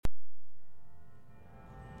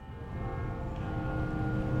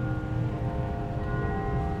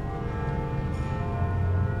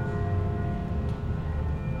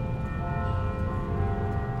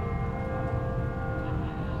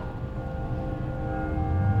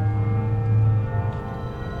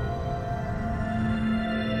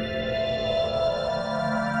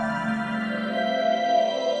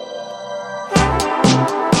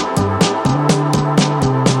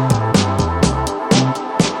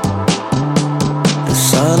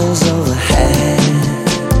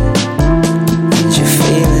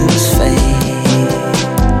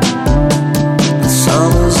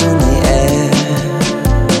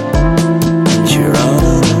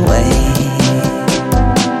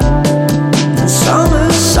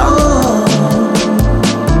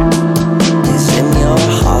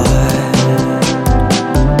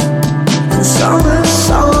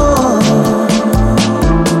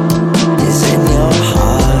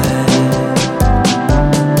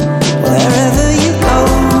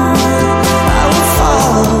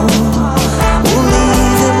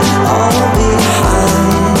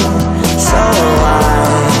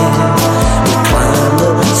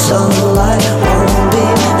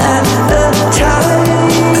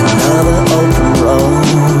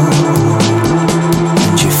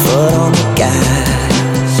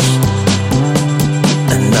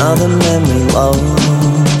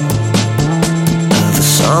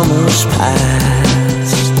summer's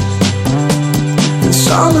past, and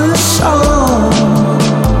summer song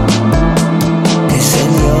is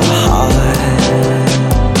in your heart,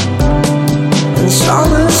 and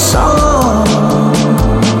summer song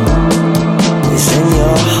is in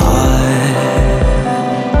your heart.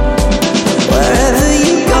 Wherever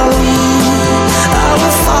you go, I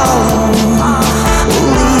will follow, we'll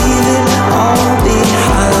leave it all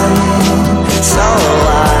behind. So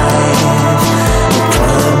alive,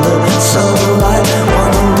 climb the sunlight,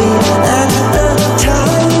 one beat at a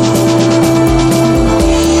time.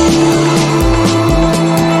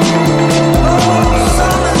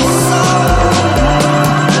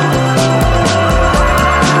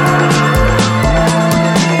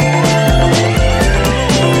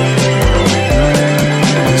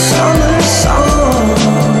 Summer song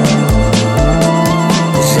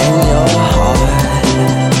is in your heart,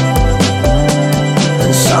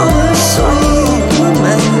 and summer sweet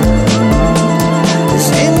romance is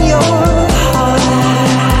in your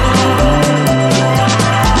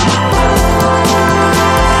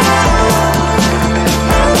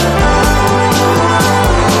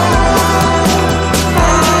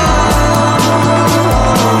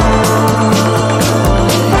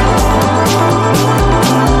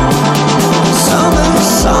summer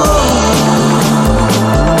song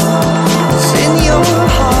is in your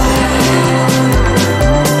heart.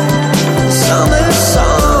 Summer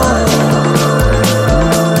song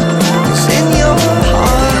is in your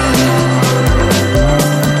heart.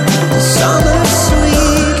 Summer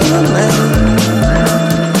sweet romance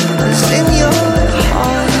is in your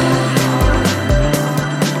heart.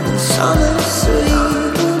 Summer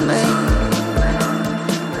sweet romance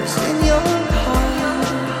is in your heart.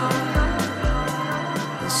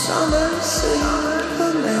 Summer sweet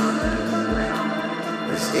romance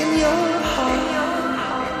is in your heart.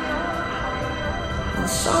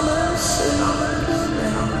 Summer sweet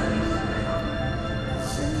romance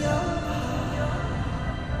is in your heart.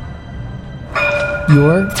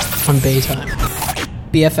 You're on Baytime.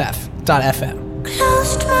 BFF.FM.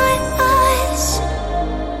 Closed my eyes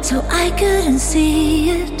so I couldn't see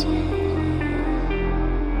it.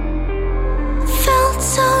 Felt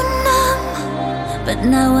so numb, but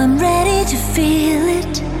now I'm ready to feel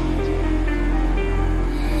it.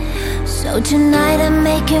 So tonight I'm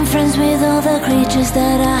making friends with all the creatures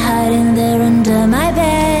that are hiding there under my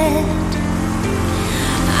bed.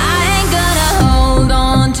 I ain't gonna hold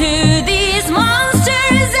on to these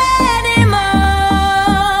monsters anymore.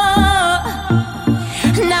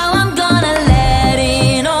 Now I'm gonna let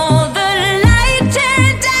in all the light,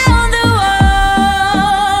 tear down the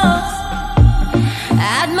walls.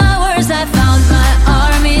 At my worst I found my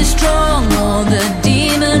army strong, all the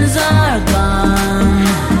demons are gone.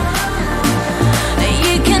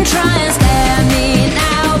 You can try and scare me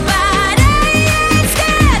now, but I ain't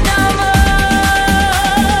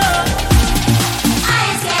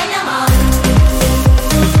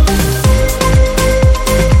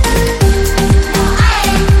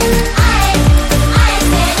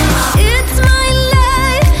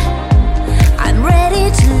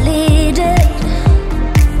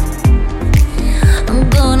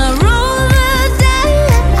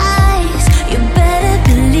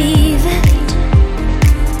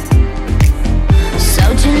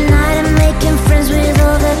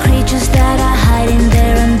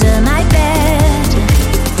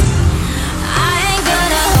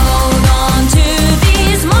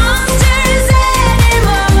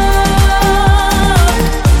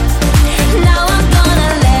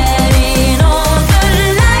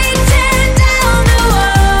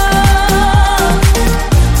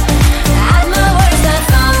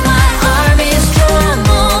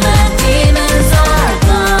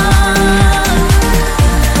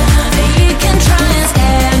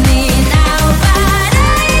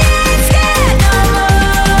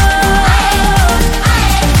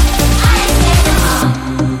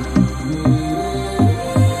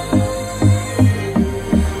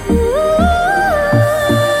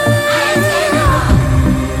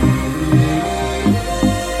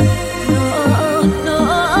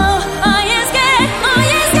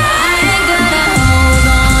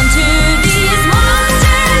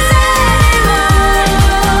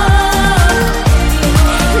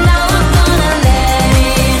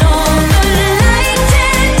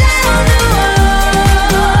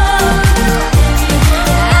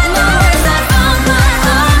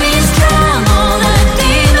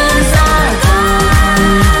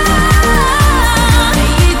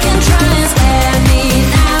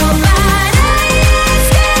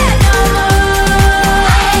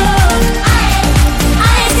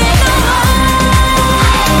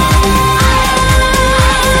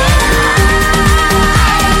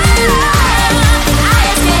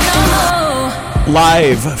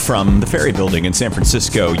Live from the Ferry Building in San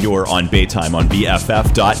Francisco, you're on Baytime on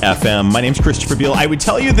BFF.FM. My name's Christopher Beale. I would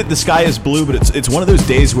tell you that the sky is blue, but it's one of those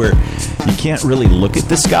days where you can't really look at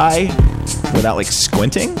the sky without like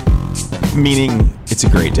squinting, meaning it's a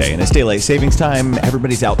great day. And it's daylight savings time.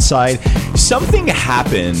 Everybody's outside. Something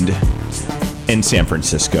happened in San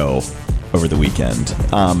Francisco over the weekend.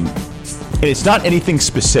 And it's not anything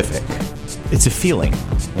specific. It's a feeling,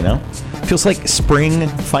 you know? Feels like spring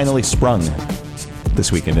finally sprung this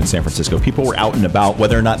weekend in San Francisco. People were out and about.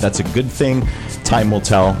 Whether or not that's a good thing, time will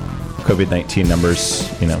tell. COVID-19 numbers,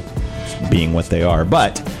 being what they are.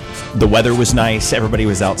 But the weather was nice. Everybody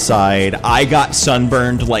was outside. I got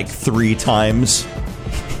sunburned like 3 times.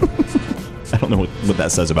 I don't know what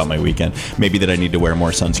that says about my weekend. Maybe that I need to wear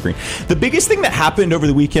more sunscreen. The biggest thing that happened over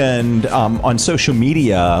the weekend on social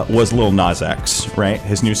media was Lil Nas X, right?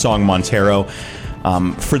 His new song, Montero.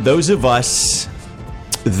 For those of us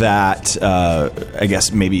that I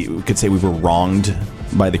guess maybe we could say we were wronged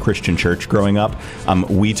by the Christian church growing up,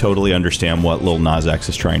 we totally understand what Lil Nas X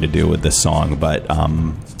is trying to do with this song. But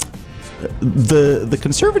the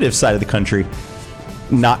conservative side of the country,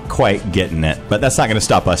 not quite getting it, but that's not going to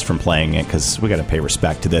stop us from playing it because we got to pay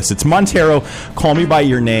respect to this. It's Montero, Call Me By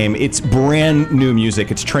Your Name. It's brand new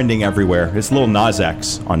music. It's trending everywhere. It's Lil Nas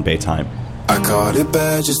X on Baytime. I caught it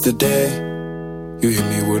bad just today. You hit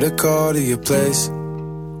me with a call to your place.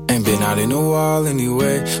 Ain't been out in a while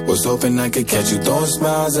anyway. Was hoping I could catch you throwing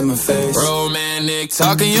smiles in my face. Romantic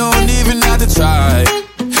talking, you don't even have to try.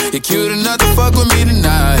 You're cute enough to fuck with me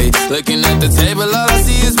tonight. Looking at the table, all I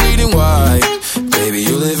see is bleeding white. Baby,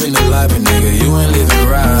 you living the life, but nigga, you ain't living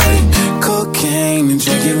right. Cocaine and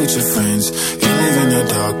drinking with your friends. You live in the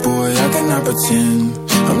dark, boy, I cannot pretend.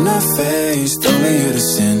 I'm not faced, only you to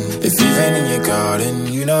sin. If you've been in your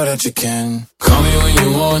garden, you know that you can. Call me when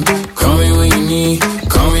you want, call me when you need.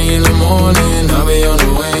 Call me in the morning, I'll be on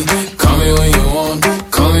the way. Call me when you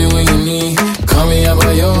want, call me when you need. Call me out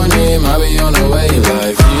by your name, I'll be on the way.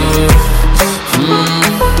 Like,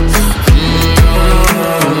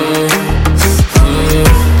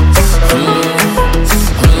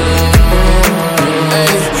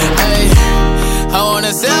 I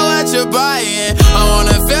wanna sell what you're buying. I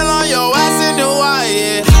wanna feel on your ass in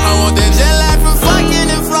Hawaii. I want that jet lag from fucking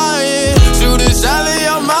and flying. Shoot a shot in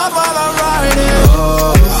your mouth while I'm riding.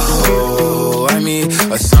 Oh, I mean,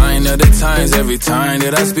 a sign of the times every time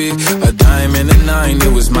that I speak. A dime and a 9,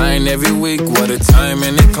 it was mine every week. What a time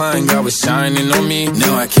and a climb, God was shining on me.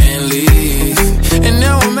 Now I can't leave, and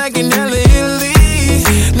now I'm making hella Italy.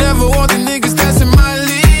 Never want the niggas that's in my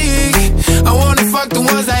league. I wanna fuck the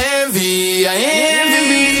ones I envy. I envy.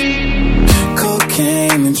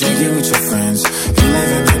 Cocaine and drinking with your friends. You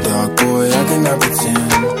live in the dark, boy, I cannot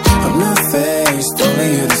pretend. I'm not faced, only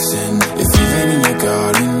you to sin. If you've been in your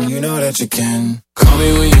garden, you know that you can. Call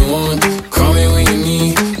me when you want, call me when you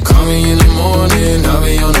need. Call me in the morning, I'll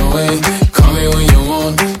be on the way. Call me when you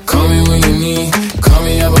want, call me when you need. Call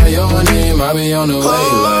me out by your name, I'll be on the way.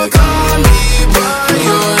 Like, call me by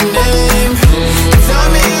your name. Tell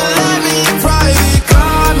me you love me in private.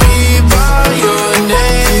 Call me by your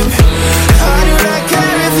name. How do I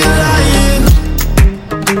care if you're lying?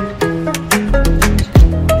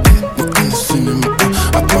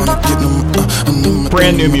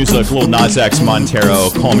 Brand new music, Lil Nas X, Montero,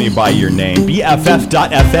 Call Me By Your Name.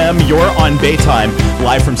 BFF.FM, you're on Baytime,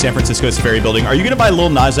 live from San Francisco's Ferry Building. Are you going to buy Lil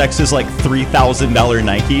Nas X's like $3,000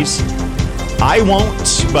 Nikes? I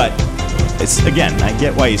won't, but it's, again, I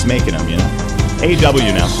get why he's making them, AW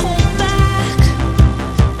now. Hold back.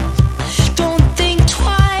 Don't think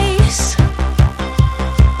twice.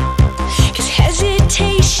 'Cause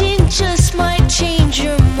hesitation just might change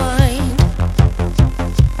your mind.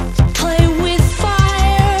 Play with fire.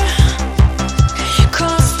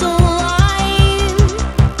 Cross the line.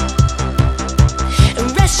 And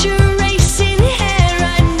rest your racing head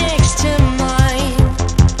right next to mine.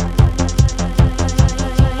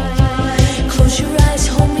 Close your eyes,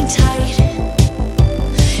 hold me tight.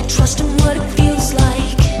 Trust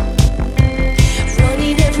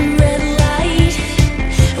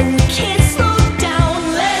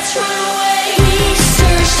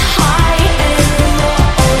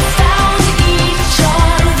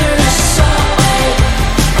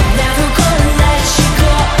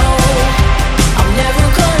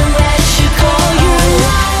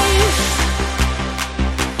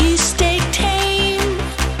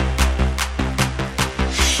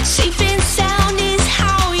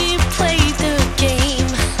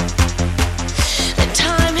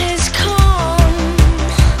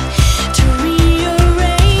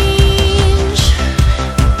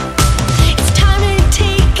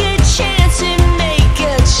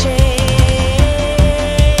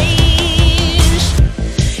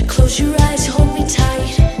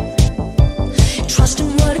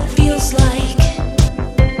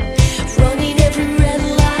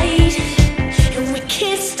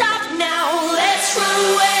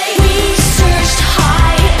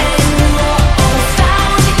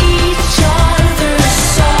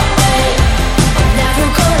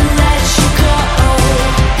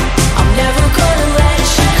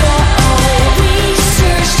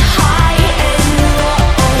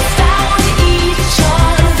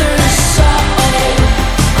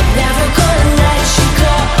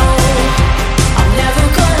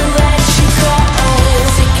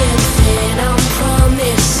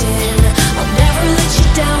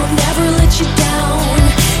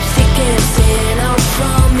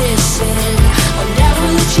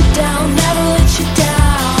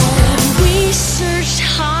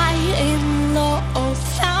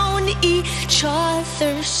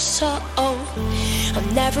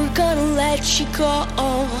let you go.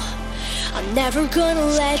 I'm never gonna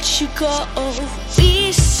let you go.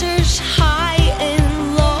 We searched high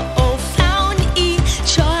and low, found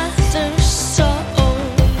each other's soul.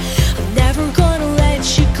 I'm never gonna let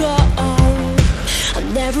you go.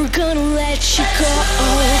 I'm never gonna let you go.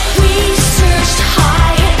 We searched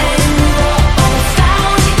high and low,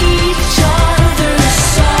 found each other's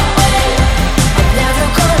soul. I'm never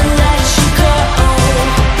gonna let you go.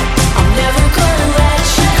 I'm never gonna let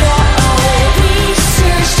you go. We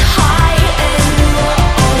searched high and low,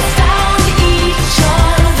 found each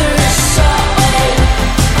other's soul.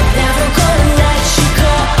 I'm never gonna let you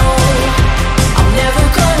go. I'm never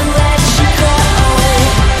gonna let you go.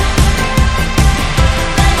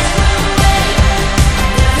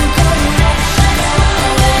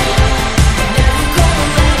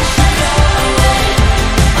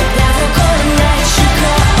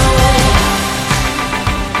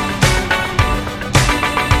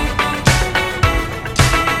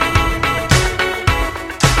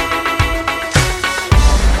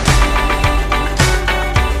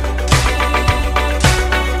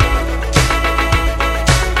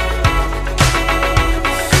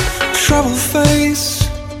 Trouble face,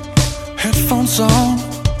 headphones on,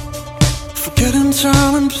 forgetting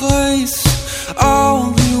time and place,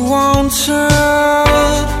 all we wanted.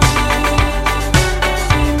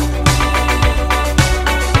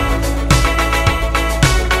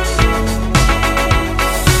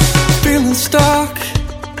 Feeling stuck,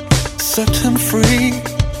 set him free,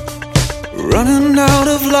 running out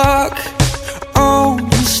of luck,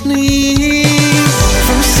 on his knees.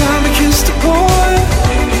 First time I kissed a boy,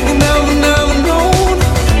 never known.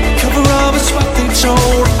 Cover up is what they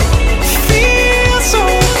told. Feels so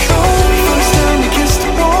cold. First time you kissed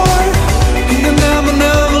a boy, you never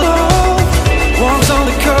loved. Walks on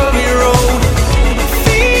the curvy road.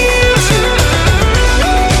 Feels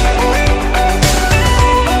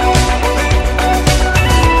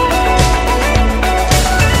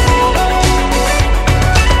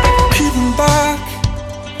peeling back,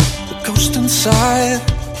 the ghost inside.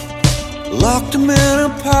 Locked him in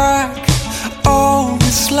a pack all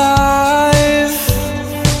his life,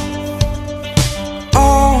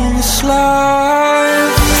 all his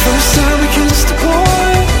life. First time I kissed a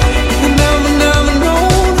boy, you never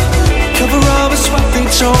known. Cover up is what they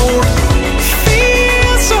told.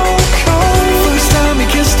 Feels so cold. First time you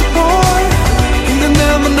kissed a boy, you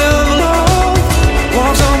never loved.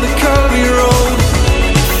 Walks on the curvy road.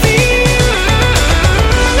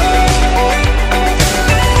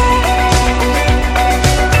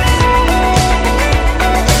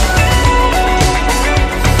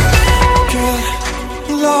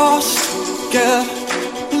 Get lost, get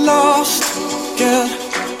lost, get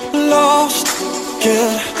lost,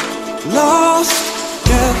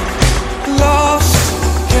 get lost,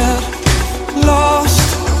 get lost,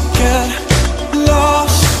 get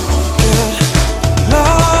lost, get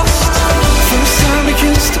lost. First time you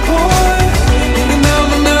kissed a boy, you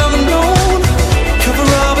never known. Cover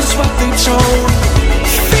up is what they told.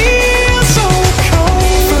 Feels so cold.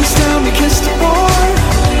 First time you kissed a boy,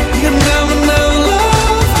 you never loved.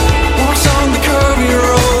 Walks on the curvy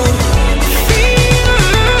road.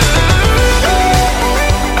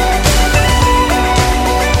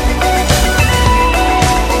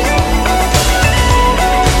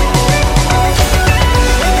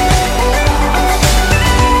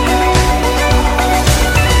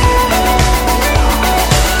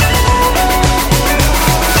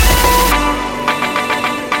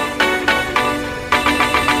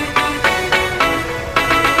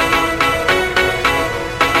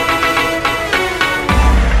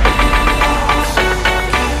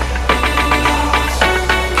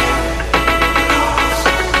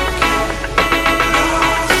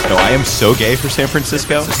 I am so gay for San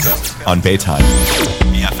Francisco on Baytime.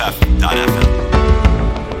 BFF.FM.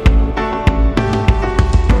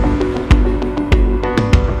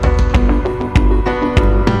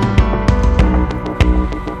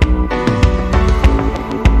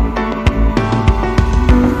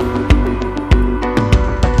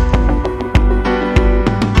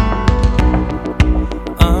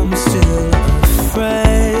 I'm still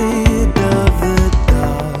afraid of the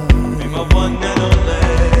dark. Be my one and only.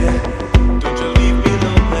 Don't you leave me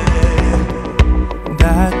lonely. And I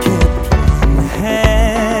kept playing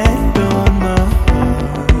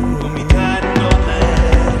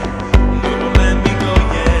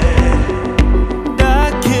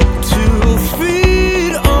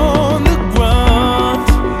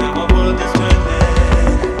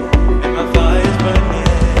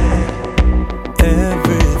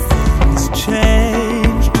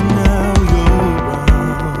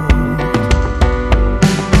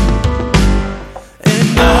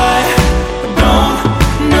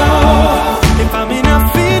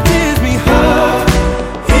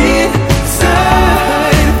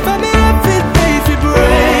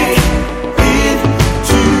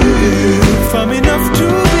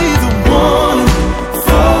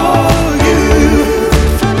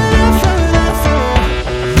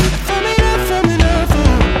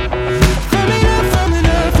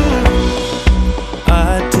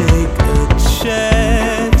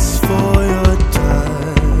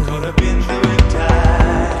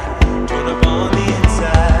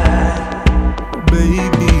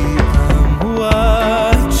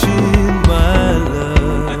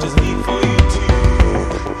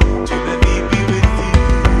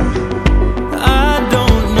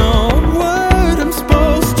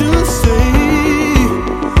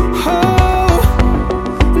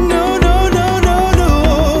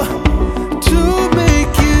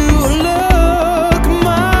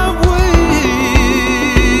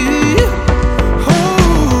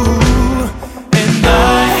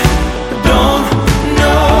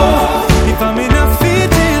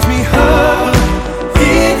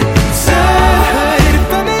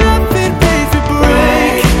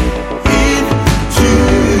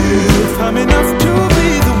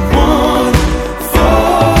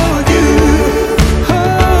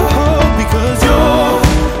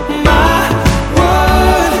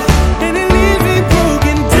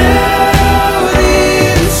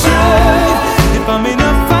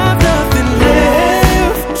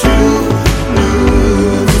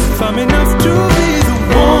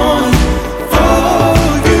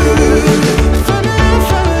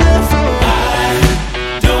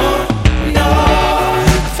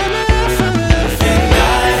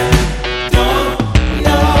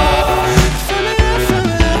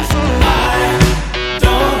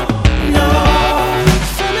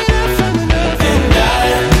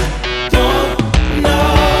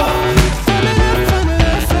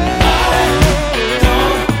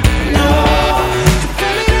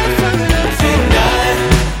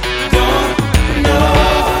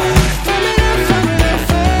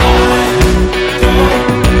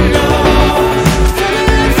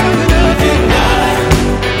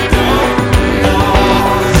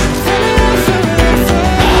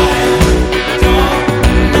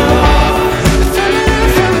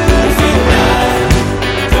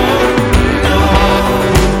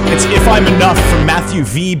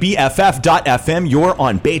WVBFF.FM. You're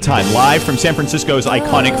on Baytime, live from San Francisco's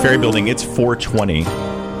iconic ferry building. It's 420.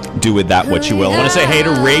 Do with that what you will. I want to say hey to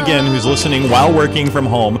Reagan, who's listening while working from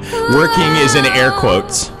home. Working is in air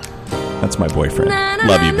quotes. That's my boyfriend.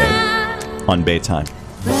 Love you, babe. On Baytime.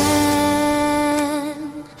 When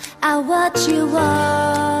I watch you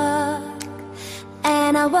walk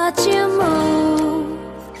and I watch you move,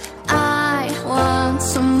 I want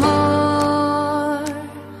some more.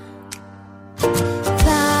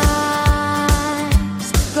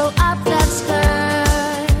 Thighs go up that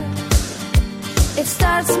skirt. It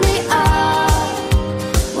starts me up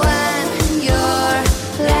when your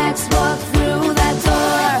legs walk through that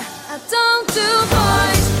door. I don't do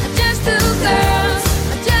boys, I just do girls.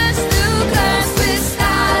 I just do girls with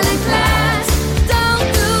style and class. Don't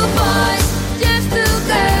do boys, just do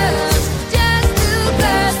girls. Just do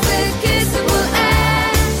girls with kissable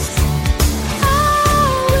ass.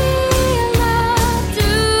 Oh, we love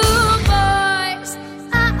do boys.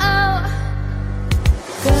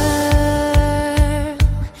 Girl,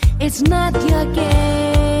 it's not your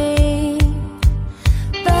game,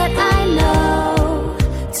 but I know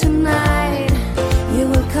tonight you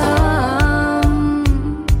will come.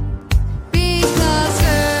 Because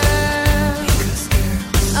girls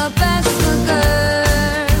are best for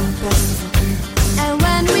girls. And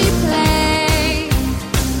when we play,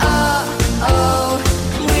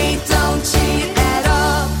 we don't cheat at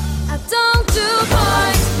all. I don't do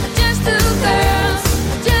boys, I just do girls.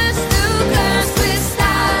 I just do girls with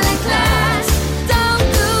style and class. Don't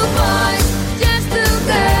do boys, just do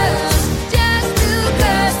girls. Just do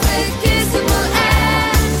girls with kissable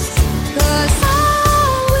ass. 'Cause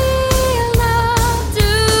all we love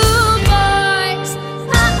do boys.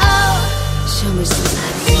 Show me some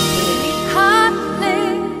hot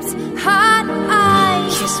lips, hot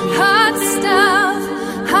eyes, hot stuff,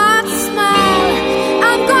 hot smile.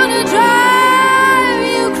 I'm gonna drive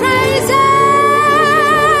you crazy.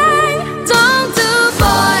 Don't do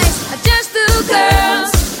boys, I just do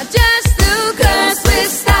girls. I just do girls with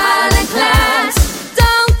style and class.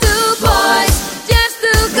 Don't do boys, just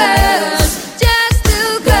do girls. Just do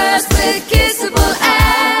girls with kissable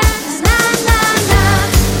ass. Na na na,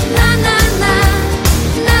 na na na,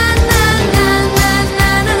 na na na na na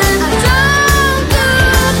na na. I don't do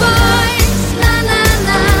boys. Na na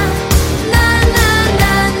na, na na na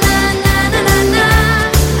na na na na.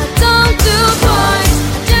 I don't do boys.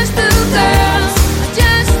 I just do girls. I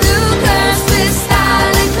just do girls with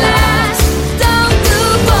style and class. Don't do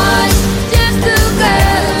boys. Just do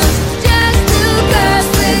girls. Just do girls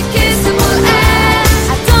with kissable ass.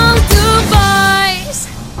 I don't do boys.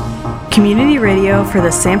 Community radio for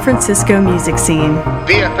the San Francisco music scene.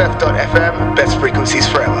 BFF.FM, best frequencies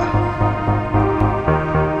forever.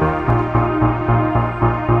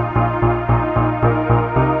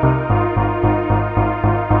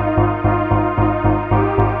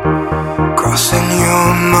 Crossing your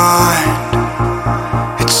mind,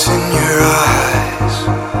 it's in your eyes.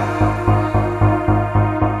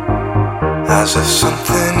 As if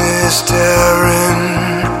something is staring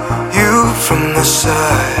you from the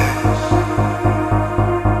side.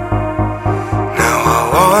 Now I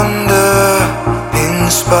wonder, in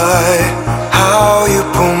spite, how you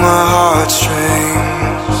pull my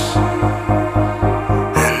heartstrings.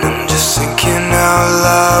 And I'm just thinking out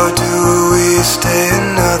loud, do we stay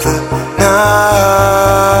another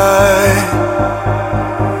night?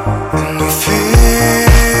 And you feel,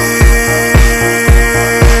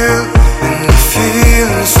 and you're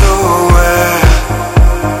feeling so well.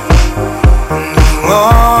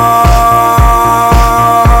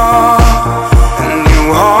 And you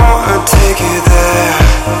want to take it there.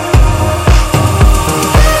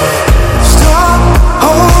 Stop,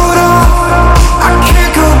 hold on, I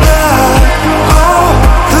can't go back. Oh,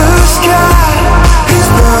 the sky is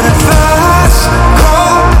burning fast.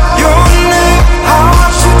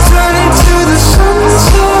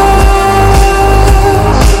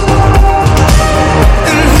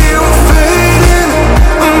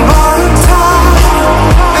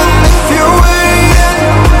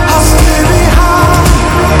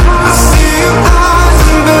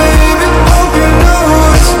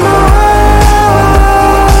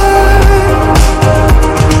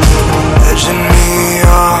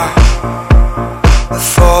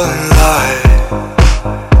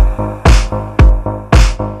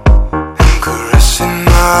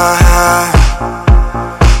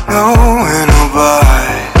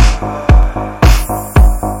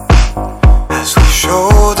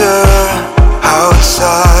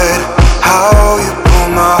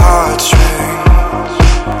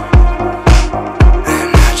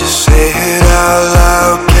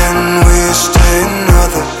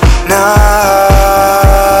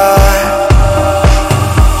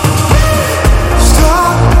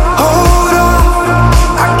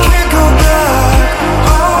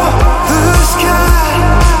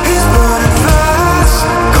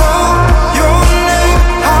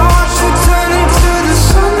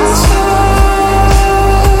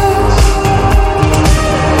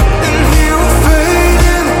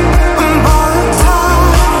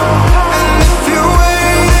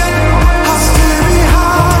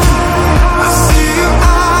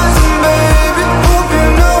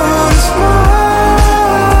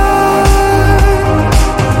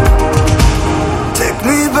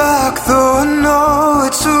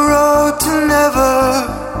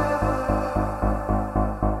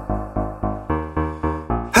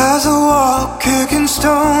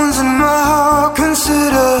 bones and my heart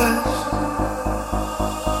considers.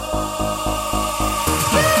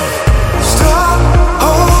 Stop,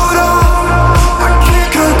 hold on, I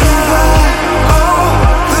can't go back. Oh,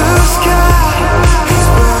 the sky is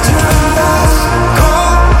burning fast.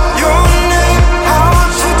 Call your name, I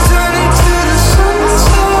want you to turn into the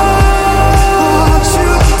sunset. I want you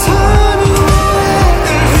to turn away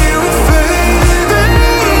and hear it fading into night.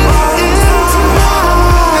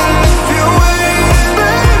 And if you're waiting,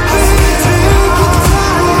 baby, take your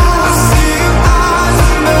time. I see your eyes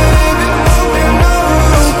and baby, hope you never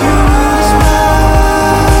open your eyes.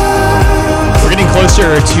 We're getting closer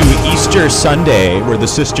to Easter Sunday, where the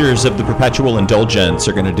Sisters of the Perpetual Indulgence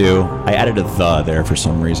are going to do, I added a "the" there for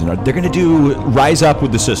some reason. They're going to do Rise Up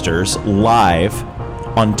with the Sisters live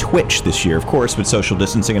on Twitch this year, of course, with social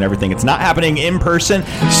distancing and everything. It's not happening in person.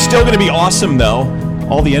 Still going to be awesome, though.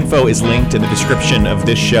 All the info is linked in the description of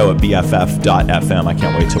this show at BFF.FM. I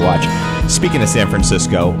can't wait to watch. Speaking of San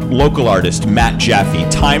Francisco, local artist Matt Jaffe,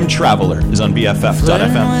 Time Traveler, is on BFF.FM.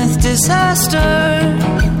 Flirting with disaster.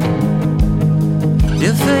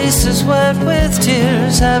 Your face is wet with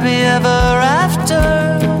tears. Happy ever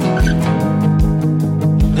after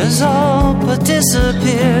has all but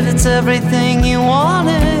disappeared. It's everything you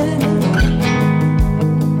wanted.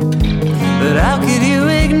 But how could you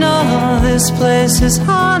ignore this place is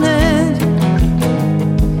haunted?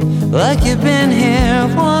 Like you've been here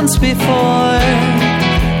once before.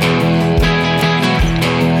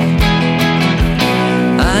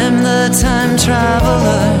 I'm the time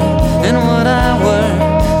traveler, and would I were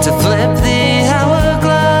to flip the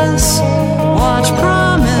hourglass, watch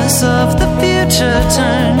promise of the future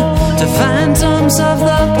turn to phantoms of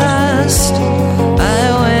the past.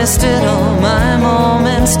 I wasted all my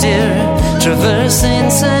moments, dear, traversing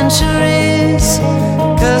centuries.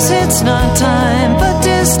 Cause it's not time but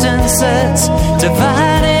distance that's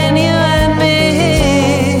dividing you and me.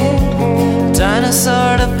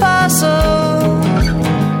 Dinosaur to fossil,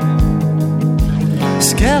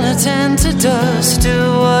 skeleton to dust.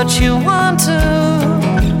 Do what you want to.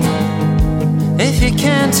 If you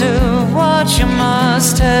can't do what you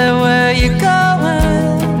must, hey, where you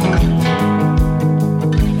going?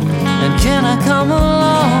 And can I come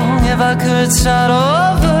along? If I could start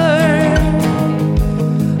over,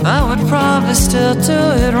 I would probably still do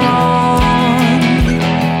it wrong.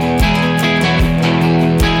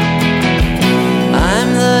 I'm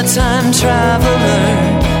the time traveler,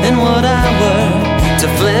 and what I were to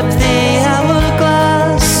flip the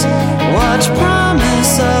hourglass, watch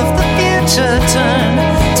promise of the future turn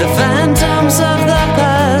to phantoms of the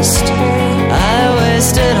past. I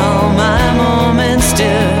wasted all my moments,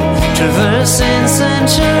 dear, traversing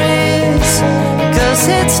centuries. Cause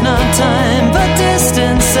it's not time but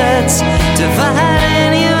distance that's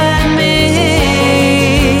dividing you and me.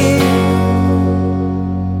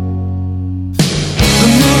 The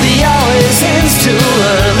movie always ends too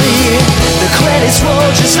early. The credits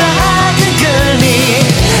roll just like a gurney.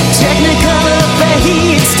 Technicolor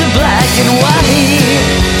fades to black and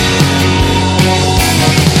white.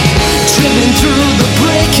 Tripping through the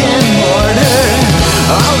brick and mortar,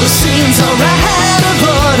 all the scenes are out of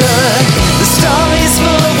order. The story's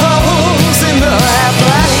full of holes in the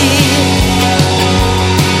half-light.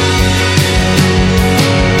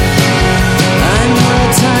 I'm a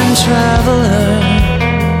time traveler,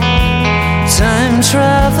 time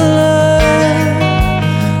traveler,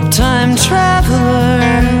 time traveler.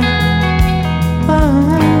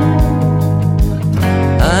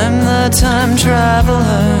 I'm the time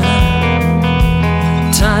traveler,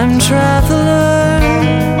 time traveler,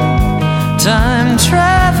 time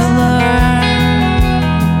traveler.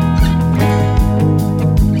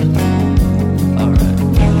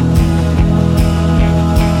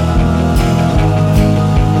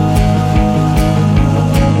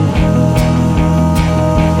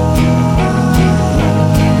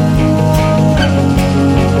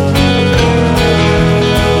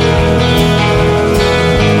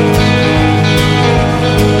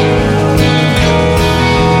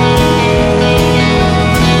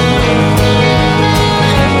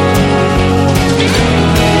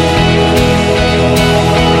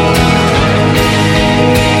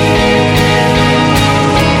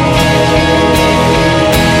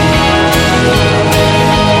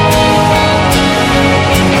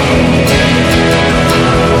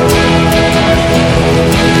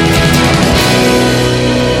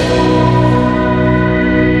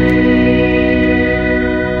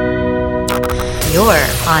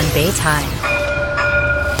 On Baytime.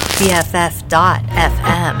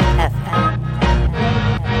 BFF.FM.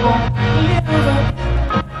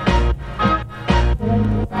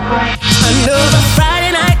 Another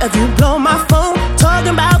Friday night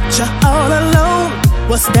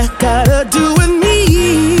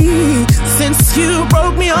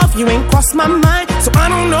you ain't crossed my mind, so I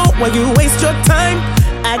don't know why you waste your time.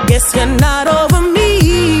 I guess you're not over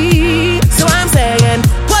me. So I'm saying,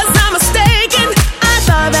 was I mistaken? I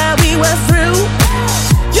thought that we were through.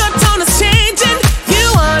 Your tone is changing. You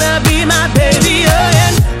wanna be my baby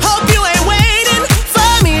again. Hope you ain't waiting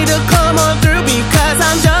for me to come on through, because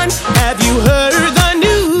I'm done. Have you heard the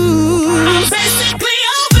news? I'm basically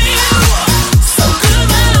over you. So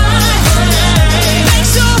goodbye. Make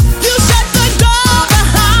sure you shut the door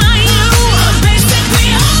behind you. I'm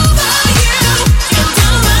basically over you. You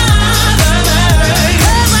don't bother me,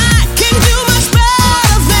 'cause I can do much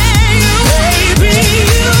better than you. Baby,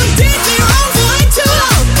 you did me wrong for way too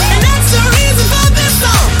long, and that's the reason for this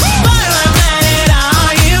song. But I'm glad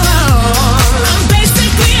all you wrong. I'm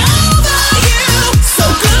basically over you. So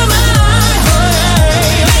goodbye.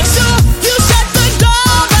 Make sure you shut the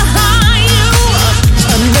door behind you.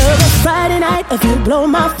 Another Friday night, if you blow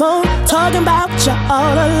my phone, talking about you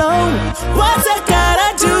all alone. What's that gotta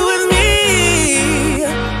do with me?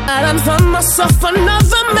 I done found myself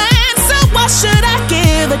another man, so why should I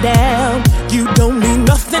give a damn? You don't mean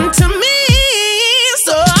nothing to me,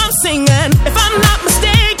 so I'm singing. If I'm not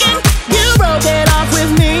mistaken, you broke it off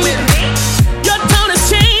with me. Your tone is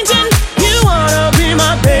changing. You wanna be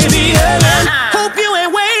my baby again. Hope you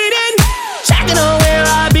ain't waiting, checking on where I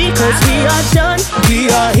be, 'cause we are done. We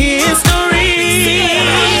are history.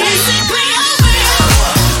 Basically over you.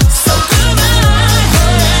 So goodbye.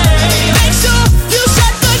 Make sure you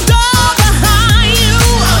shut the door behind you.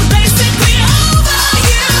 I'm basically over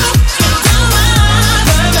you. You don't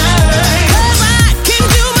bother me, 'cause I can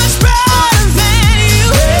do much better than you.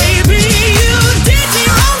 Baby, you did me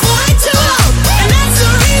wrong for way too long, and that's the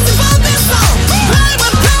reason for this song. I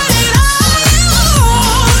will put it on you.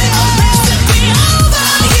 I'm basically over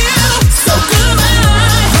you. So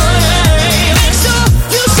goodbye. Make sure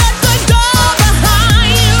you shut the door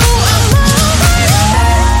behind you.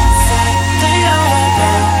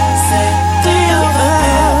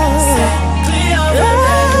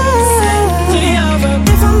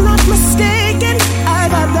 If I'm not mistaken, I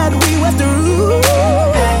thought that we were through.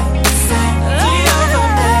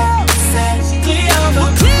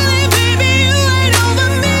 Well, clearly, baby, you ain't over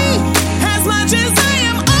me as much as I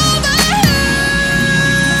am over you.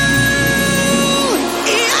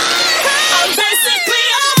 Yeah. I'm basically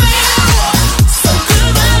over you. So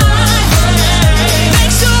goodbye.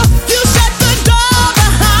 Make sure you shut the door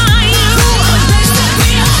behind you. I'm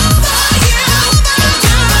basically over you.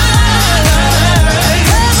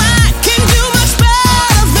 'Cause I can do much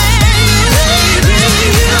better than you. Baby,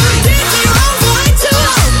 you did me wrong for way too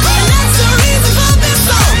long, and that's the reason for this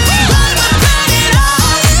song. But I'm glad it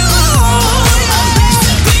all you. I'm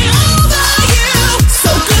basically over you.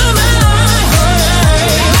 So goodbye.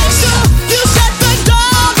 Make sure you shut the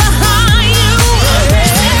door behind you.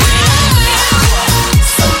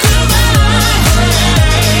 So goodbye.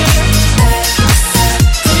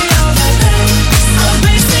 I'm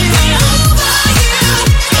basically over you.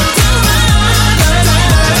 You don't bother me.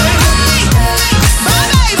 My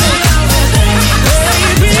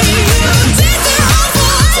baby, baby, you did me wrong for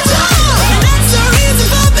way too long, and that's the reason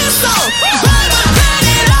for this song. But I'm glad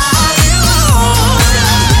it all you.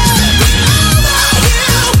 I'm basically over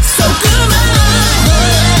you. So goodbye.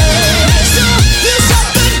 Make sure you shut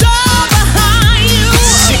the door behind you.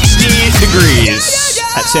 60 degrees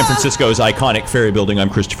at San Francisco's iconic Ferry Building. I'm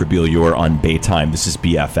Christopher Beale. You're on Baytime. This is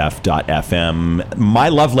BFF.FM. My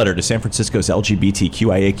love letter to San Francisco's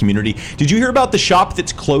LGBTQIA community. Did you hear about the shop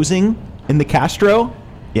that's closing in the Castro?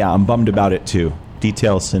 Yeah, I'm bummed about it too.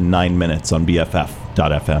 Details in 9 minutes on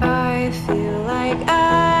BFF.FM. I feel like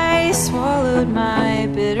I swallowed my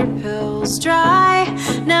bitter pills dry.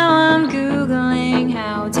 Now I'm Googling,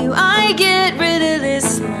 how do I get rid of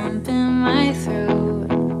this lump in my throat?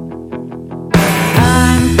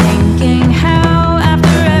 I'm thinking, how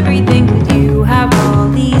after everything could you have all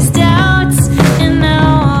these doubts? And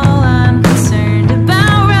now all I'm concerned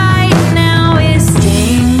about right now is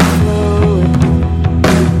staying afloat.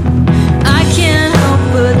 I can't help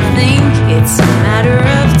but think it's a matter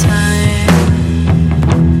of time.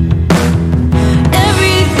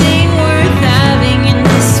 Everything worth having in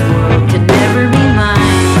this world could never be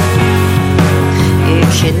mine. It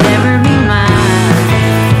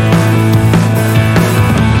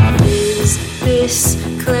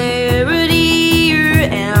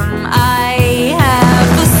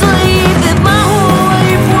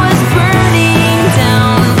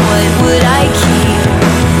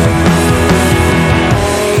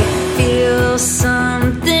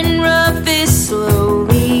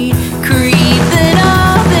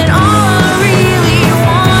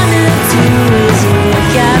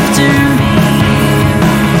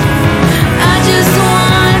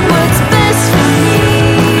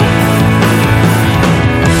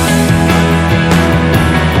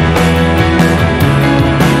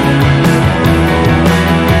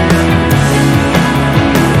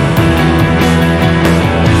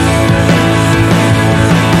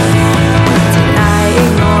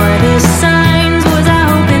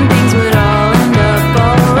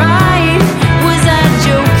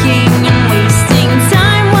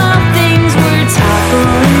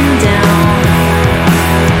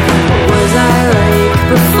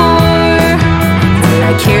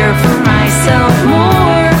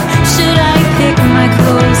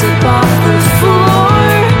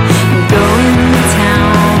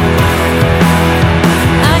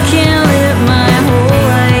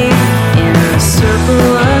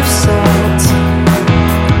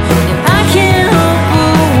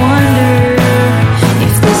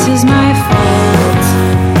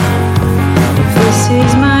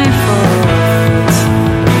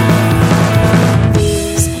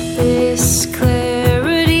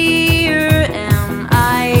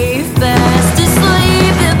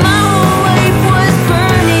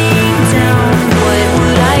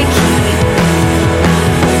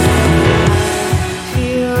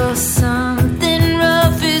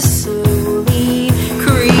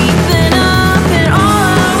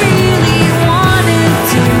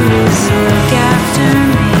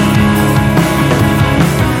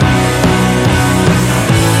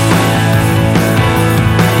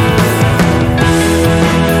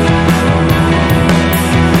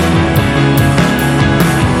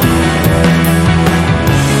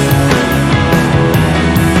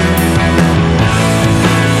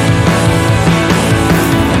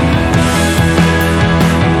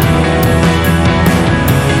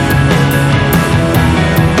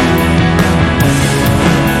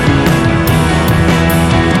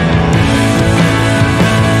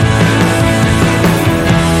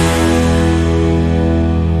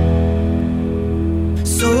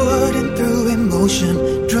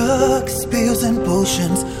devotion, drugs, pills and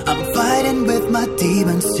potions. I'm fighting with my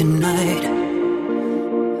demons tonight.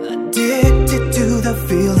 Addicted to the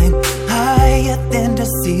feeling, higher than the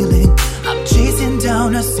ceiling. I'm chasing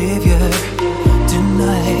down a savior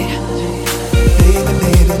tonight. Baby,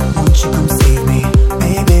 baby, won't you come save me?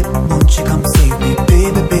 Baby, won't you come save me?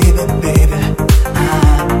 Baby, baby, baby.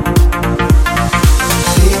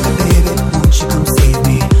 Baby, baby, won't you come save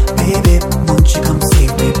me? Baby, won't you come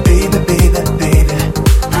save me? Baby, baby, baby.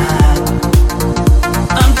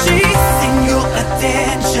 I'm chasing your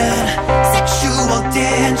attention, sexual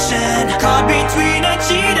tension, caught between a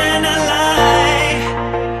cheat and a lie.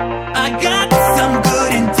 I got some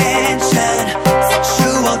good intention,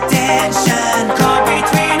 sexual tension, caught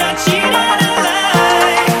between a cheat and a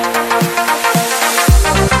lie.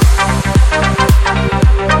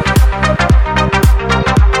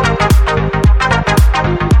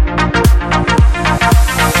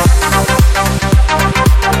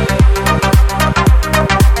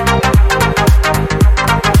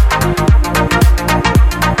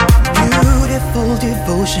 Beautiful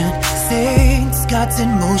devotion, saints, God's in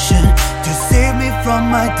motion to save me from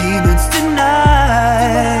my demons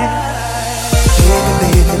tonight. Baby,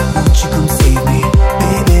 baby, won't you come save me?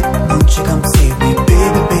 Baby, won't you come save me?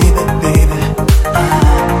 Baby, baby, baby.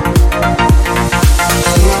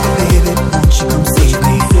 Baby, baby, won't you come save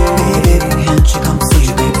me? Baby, won't you come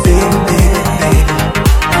save me? Baby, baby, baby.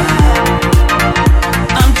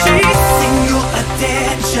 I'm chasing your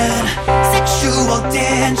attention, sexual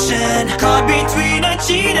tension, caught between a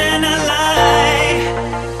cheat and a lie.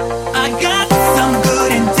 I got some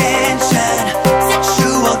good intention,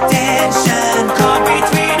 sexual tension, caught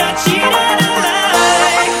between a cheat and a lie.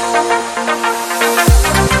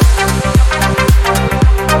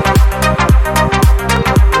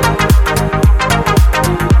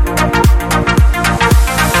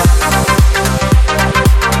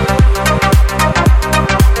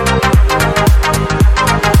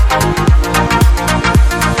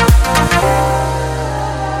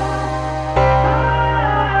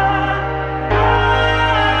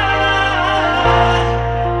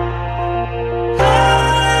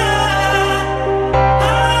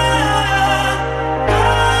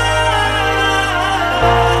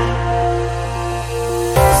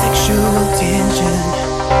 Sexual tension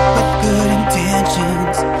with good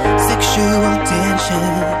intentions. Sexual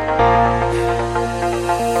tension.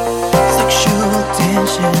 Sexual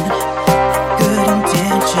tension, good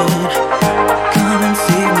intention. Come and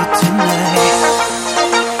save me tonight.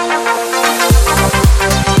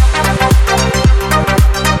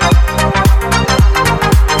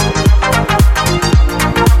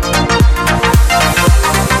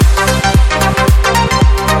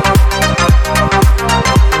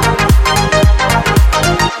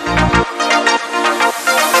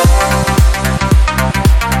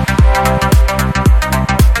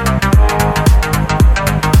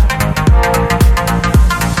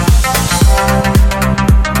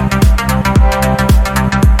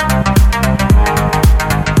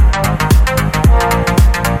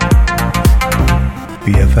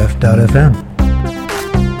 BFF.FM.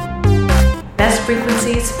 Best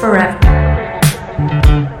frequencies forever.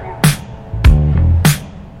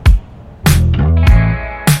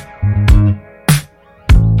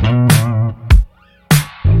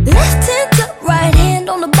 Left hand up, right hand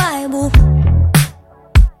on the Bible.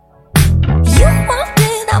 You walked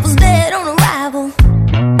in, I was dead on arrival.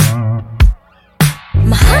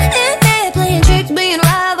 My heart and head playing tricks, being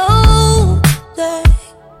rival. Yeah.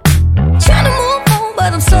 Trying to move on,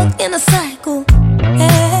 but I'm stuck in a cycle.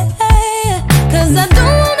 Yeah. Cause I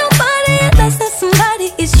don't want nobody unless that somebody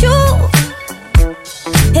is you.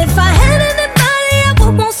 If I had anybody, I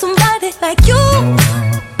would want somebody like you.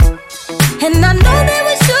 And I know that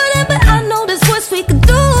we shouldn't, but I know there's what we could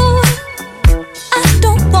do. I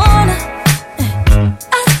don't wanna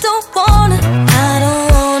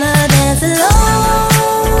dance alone.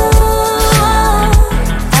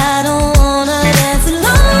 I don't wanna dance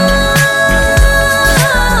alone.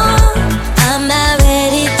 I'm not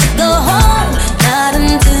ready to go home, not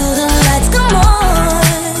until the lights come on.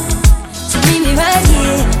 So meet me right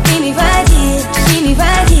here, meet me right here, meet me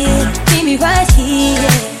right here, meet me right here.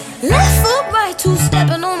 Left foot right,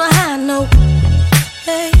 two-stepping on a high note.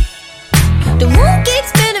 Hey, the room keeps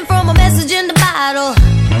spinning from a message in the bottle.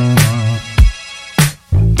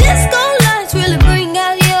 Disco lights really bring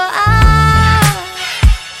out your eyes.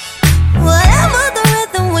 Whatever the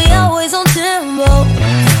rhythm, we always on tempo.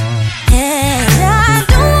 And I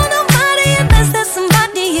don't want nobody unless that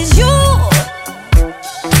somebody is you.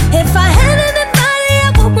 If I had anybody, I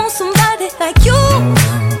would want somebody like you.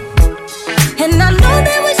 And I know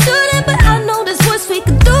that we shouldn't, but I know this.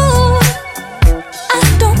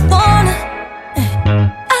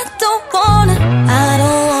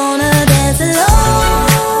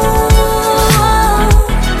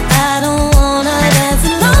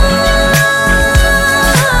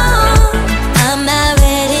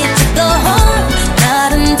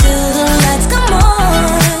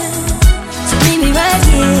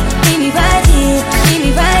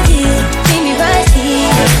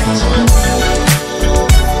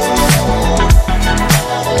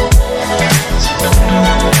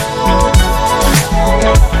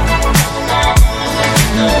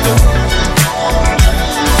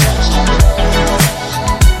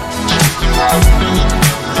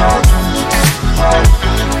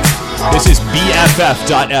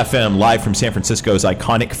 BFF.FM, live from San Francisco's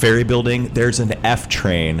iconic ferry building. There's an F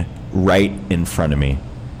train right in front of me.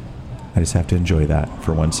 I just have to enjoy that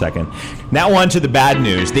for 1 second. Now on to the bad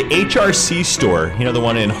news. The HRC store, you know, the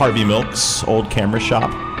one in Harvey Milk's old camera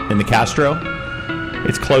shop in the Castro,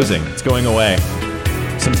 it's closing. It's going away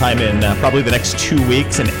sometime in probably the next 2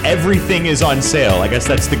 weeks, and everything is on sale. I guess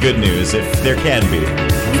that's the good news, if there can be.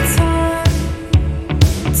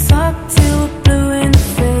 Talk till we're blue in the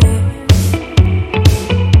face.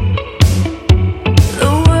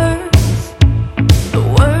 The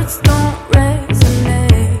words don't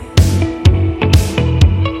resonate.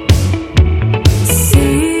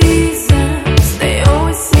 Seasons, they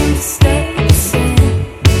always seem to stay the same.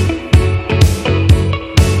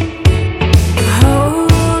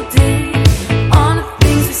 Holding on to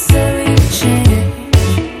things we said we would change.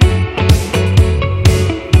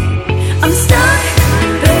 I'm stuck.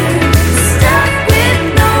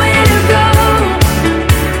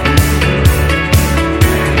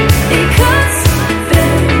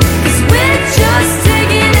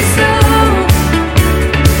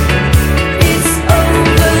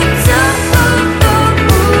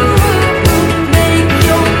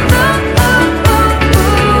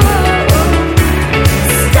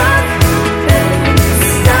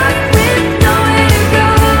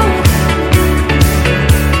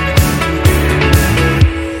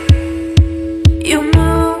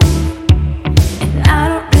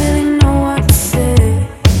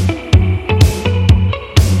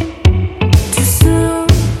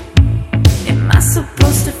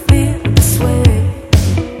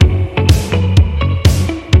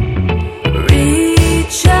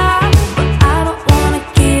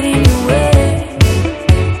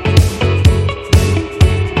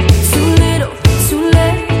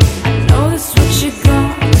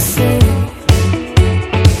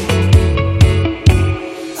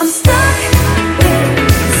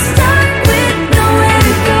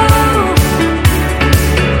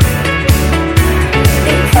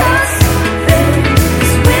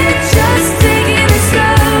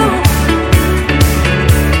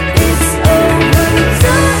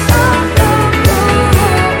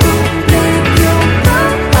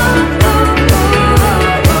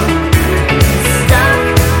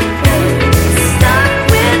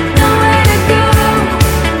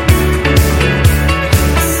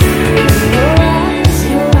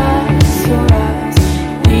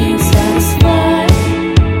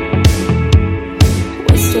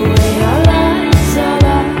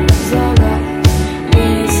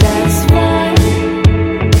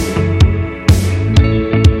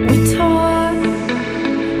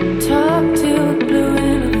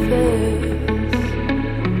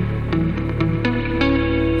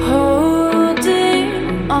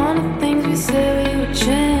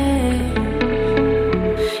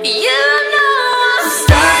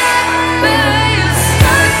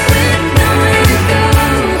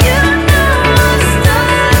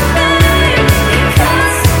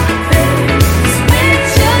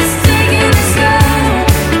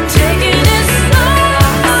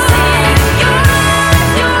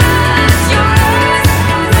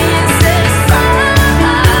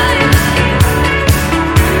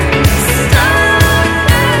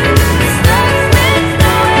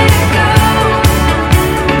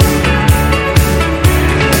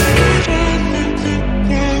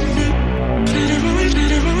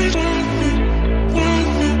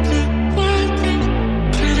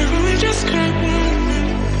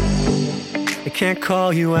 Can't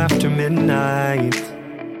call you after midnight.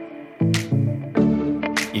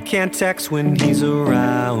 You can't text when he's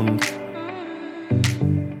around.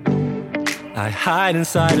 I hide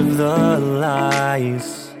inside of the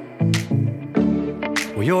lies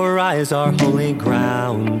where your eyes are holy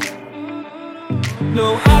ground.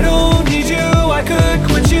 No, I don't need you. I could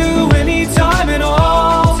quit you anytime at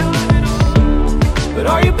all. But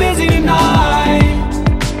are you busy tonight?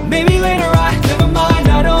 Maybe later, never mind.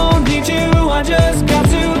 I don't need you. I just got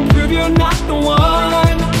to prove you're not the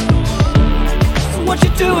one. So what you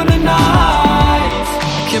doing tonight?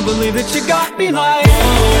 I can't believe that you got me like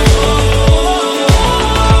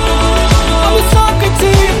I'm a sucker to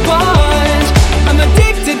your punch. I'm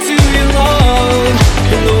addicted to your love.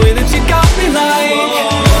 And the way that you got me like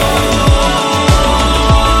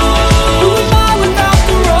who am I without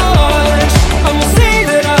the rush? I will say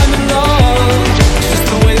that I'm in love. It's just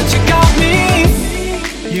the way that you got me.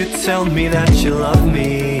 You tell me that you love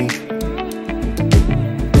me,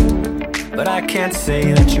 but I can't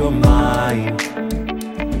say that you're mine.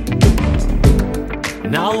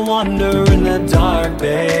 And I'll wander in the dark,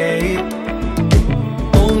 babe,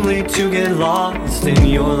 only to get lost in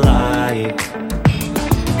your light.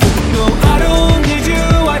 No, I don't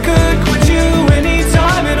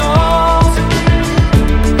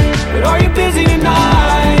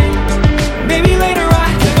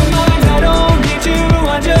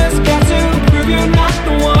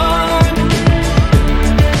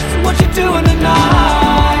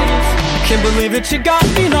that you got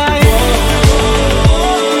me like,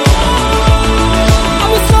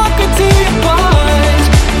 I'm a sucker to your punch,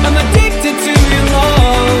 I'm addicted to your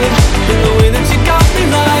love, and the way that you got me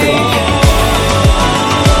like,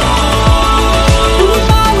 who am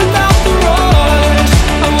I without the rush?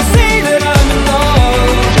 I will say that I'm in love,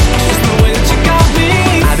 just the way that you got me.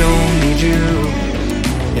 I don't need you,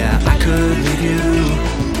 yeah, I could leave you,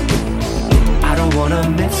 I don't wanna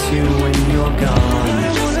miss you when you're gone.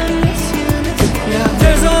 Yeah,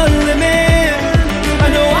 there's a limit, I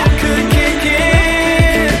know I could kick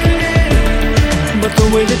it, but the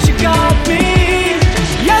way that you got me,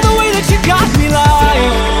 yeah, the way that you got me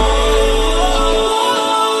like,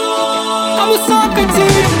 I'm a sucker to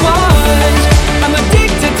your punch, I'm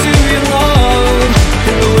addicted to your love,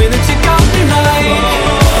 and the way that you got me like,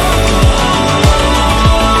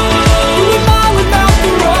 who am I without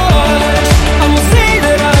the rush? I will say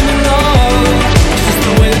that I'm in love, just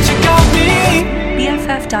the way that you got me.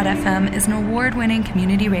 BFF.FM is an award-winning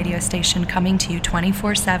community radio station coming to you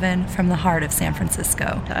 24/7 from the heart of San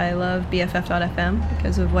Francisco. I love BFF.FM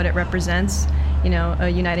because of what it represents, you know, a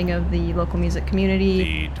uniting of the local music community.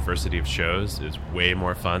 The diversity of shows is way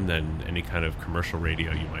more fun than any kind of commercial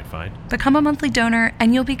radio you might find. Become a monthly donor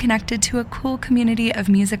and you'll be connected to a cool community of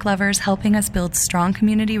music lovers helping us build strong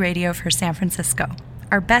community radio for San Francisco.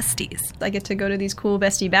 Our besties. I get to go to these cool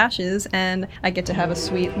bestie bashes and I get to have a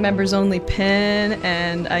sweet members only pin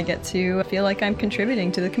and I get to feel like I'm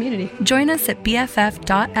contributing to the community. Join us at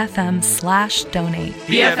bff.fm/donate.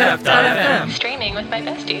 BFF.fm. Streaming with my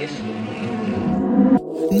besties.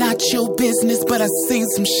 Not your business, but I seen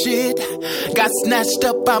some shit. Got snatched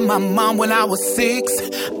up by my mom when I was 6.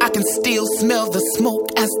 I can still smell the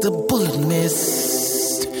smoke as the bullet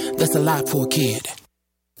missed. That's a lot for a kid.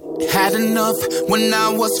 Had enough when I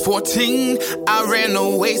was 14. I ran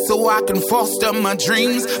away so I can foster my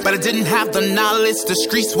dreams, but I didn't have the knowledge, the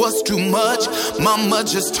streets was too much. Mama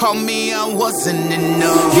just told me I wasn't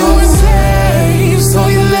enough. You're safe, so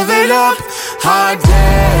you live it up. Hard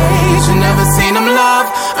days, you never seen them love.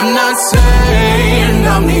 I'm not saying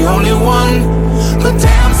I'm the only one, but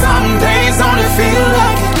damn, some days only feel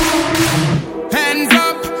like it. Hands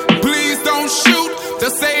up, please don't shoot.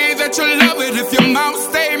 They'll say that you love it if your mouth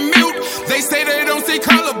stay mute. They say they don't see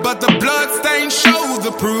color, but the blood stain shows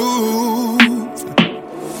the proof.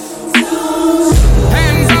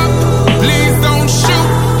 Hands up, please don't shoot.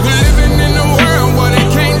 We're living in a world where they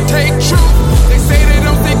can't take truth. They say they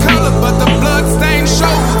don't see color, but the blood stain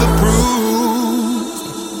shows the proof.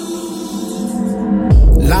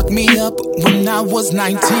 Locked me up when I was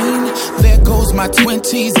 19. There goes my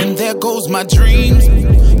 20s and there goes my dreams.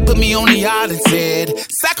 Put me on the yard and said,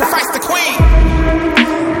 sacrifice the queen.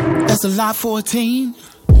 That's a lot for a teen.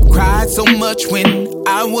 Cried so much when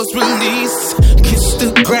I was released. Kissed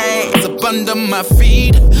the grass up under my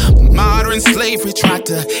feet. Modern slavery tried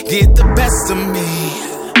to get the best of me.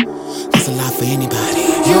 That's a lot for anybody.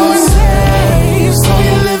 You're safe, so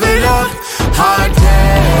you live it up. Hard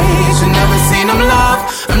days, you never seen them love.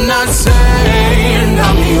 I'm not saying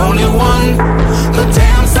I'm the only one, but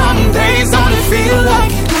damn, some days only feel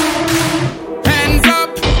like it. Hands up,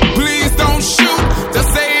 please don't shoot.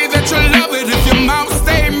 They'll say that you love it if your mouth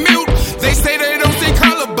stay mute. They say they don't see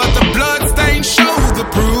color, but the blood stain shows the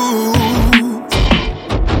proof.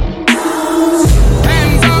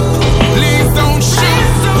 Hands up, please don't shoot.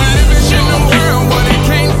 We're living in a world where they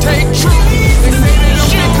can't take truth. They say they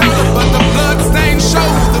don't see color, but the blood stain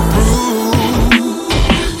shows the proof.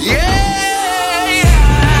 Yeah.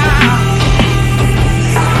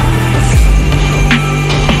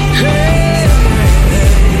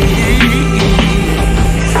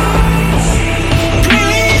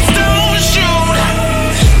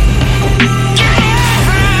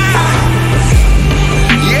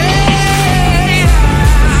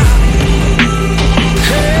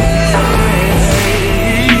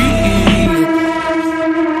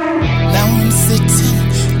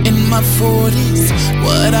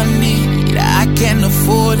 What I need, I can't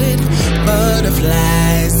afford it.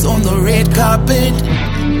 Butterflies on the red carpet.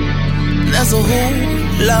 That's a whole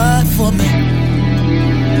lot for me.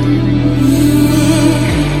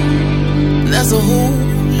 That's a whole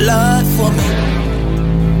lot for me.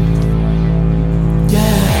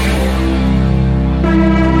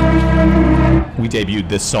 We debuted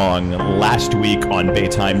this song last week on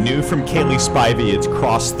Baytime. New from Kaylee Spivey, it's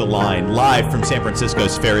Cross the Line, live from San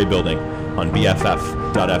Francisco's Ferry Building on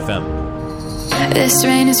BFF.fm. This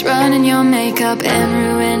rain is running your makeup and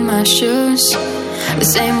ruined my shoes. The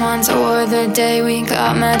same ones I wore the day we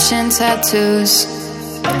got matching tattoos.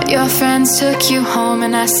 Your friends took you home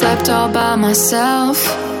and I slept all by myself.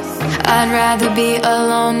 I'd rather be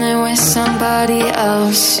alone than with somebody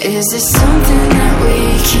else. Is this something that we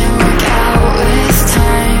can work out with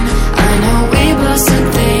time? I know we both said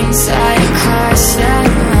things like cross that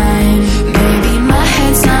line. Maybe my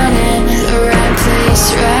head's not in the right place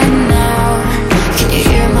right now. Can you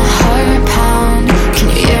hear my heart pound? Can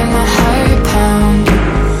you hear my heart pound?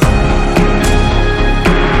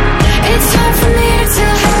 It's hard for me to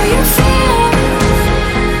tell how you feel.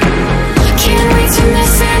 Can't wait to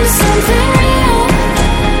listen to something real.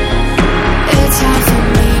 It's hard for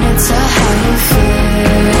me to tell how you feel.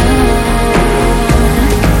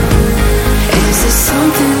 Is this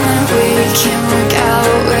something that we can work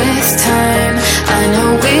out with time? I know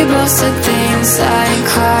we both said things like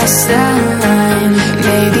cross that line.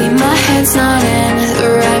 Maybe my head's not in the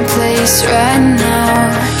right place right now.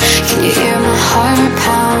 Can you hear my heart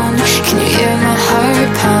pound? Can you hear my heart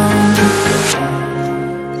pound?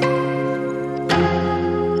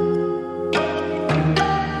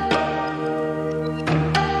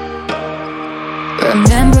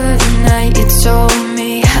 Remember the night you told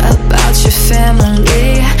me about your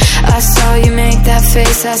family. I saw you make that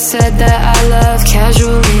face, I said that I love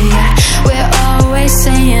casually. We're always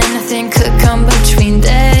saying nothing could come between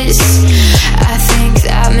this. I think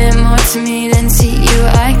that meant more to me than to you,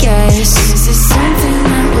 I guess. Is this something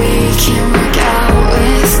that we can work out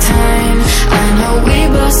with time? I know we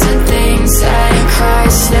both said things like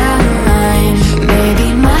cross that line. Maybe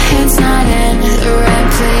my head's not in the right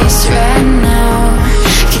place right now.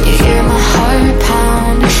 Can you hear my heart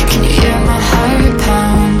pound? Can you hear my heart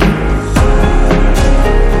pound?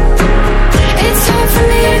 It's hard for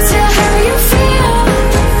me to tell how you feel.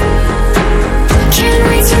 Can't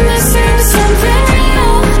wait to listen to something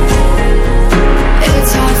real.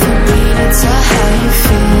 It's hard for me to tell how you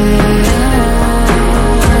feel.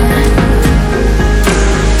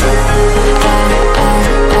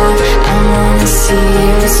 I wanna see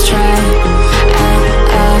us try.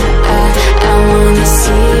 I wanna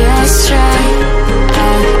see us try.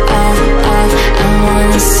 I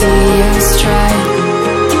wanna see us try.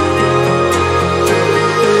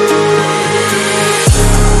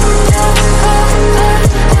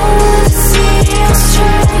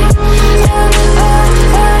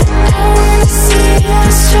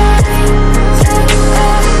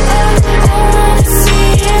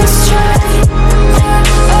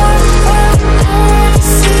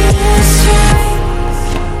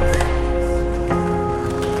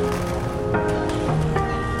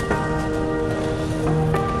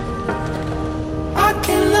 I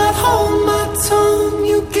cannot hold my tongue.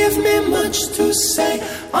 You give me much to say.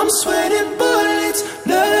 I'm sweating bullets,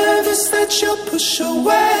 nervous that you'll push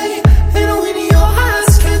away. And when your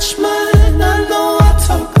eyes catch mine, I know I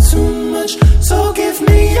talk too much. So give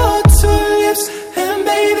me your two lips, and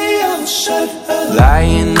baby I'll shut up.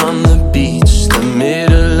 Lying on the beach, the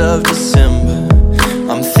middle of December.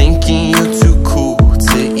 I'm thinking you're too cool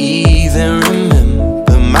to even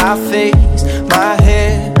remember my face, my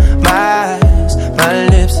hair, my eyes, my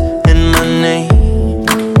lips, and my name.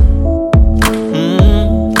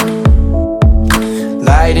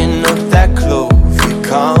 Lighting up that clove, your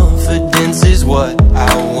confidence is what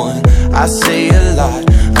I want. I say a lot,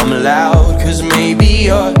 I'm loud, cause maybe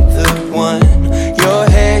you're the one. Your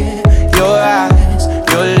hair, your eyes,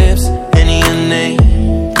 your lips,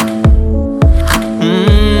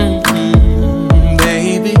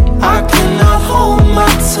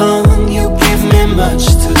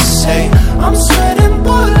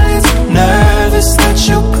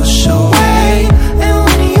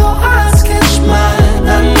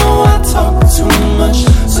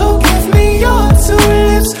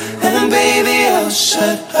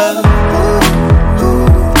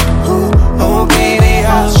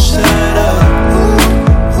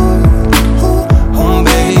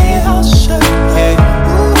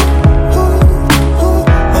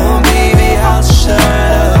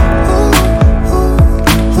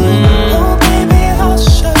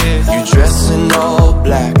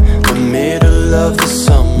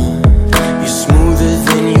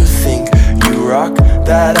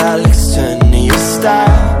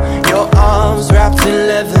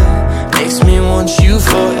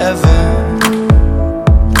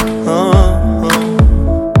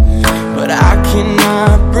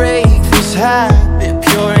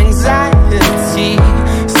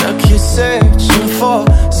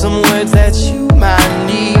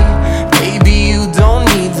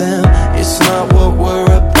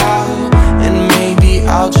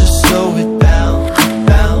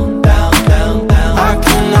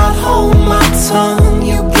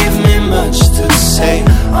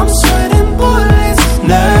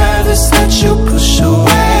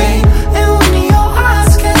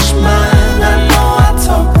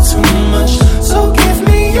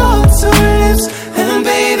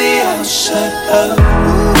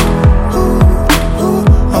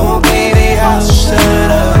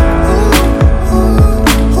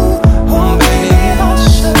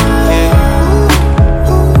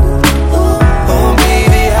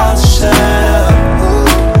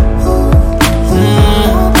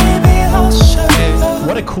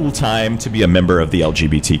 time to be a member of the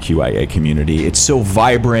LGBTQIA community. It's so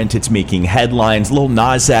vibrant. It's making headlines. Lil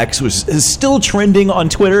Nas X is still trending on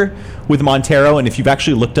Twitter with Montero. And if you've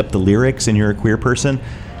actually looked up the lyrics and you're a queer person,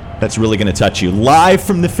 that's really going to touch you. Live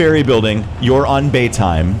from the Ferry Building, you're on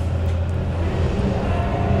Baytime.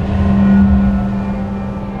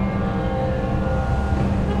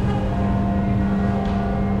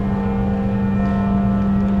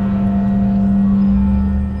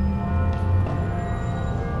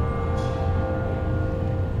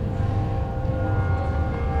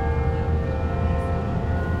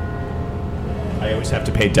 Have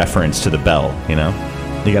to pay deference to the bell, you know?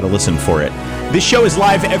 You got to listen for it. This show is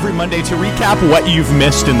live every Monday. To recap what you've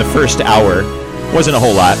missed in the first hour, wasn't a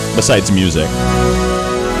whole lot besides music.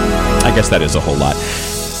 I guess that is a whole lot.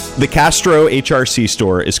 The Castro HRC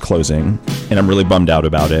store is closing, and I'm really bummed out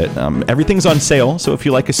about it. Everything's on sale, so if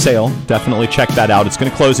you like a sale, definitely check that out. It's going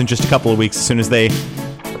to close in just a couple of weeks as soon as they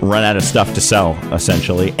run out of stuff to sell,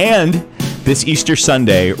 essentially. And this Easter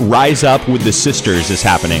Sunday, Rise Up with the Sisters is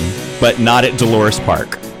happening, but not at Dolores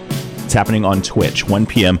Park. It's happening on Twitch, 1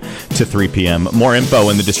 p.m. to 3 p.m. More info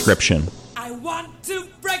in the description. I want to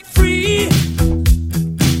break free.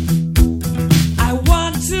 I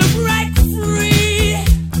want to break free.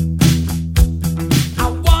 I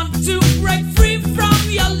want to break free from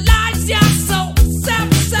your lies. You're so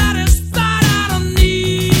self-satisfied. I don't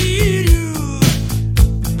need you.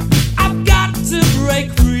 I've got to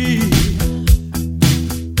break free.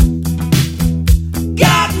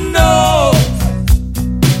 God knows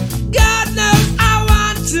I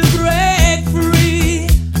want to break free.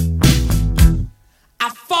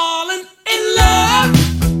 I've fallen in love.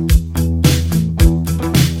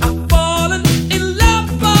 I've fallen in love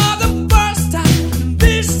for the first time.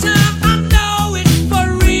 This time I know it's for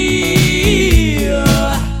real.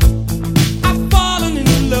 I've fallen in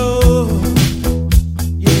love.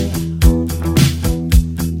 Yeah.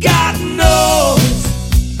 God knows.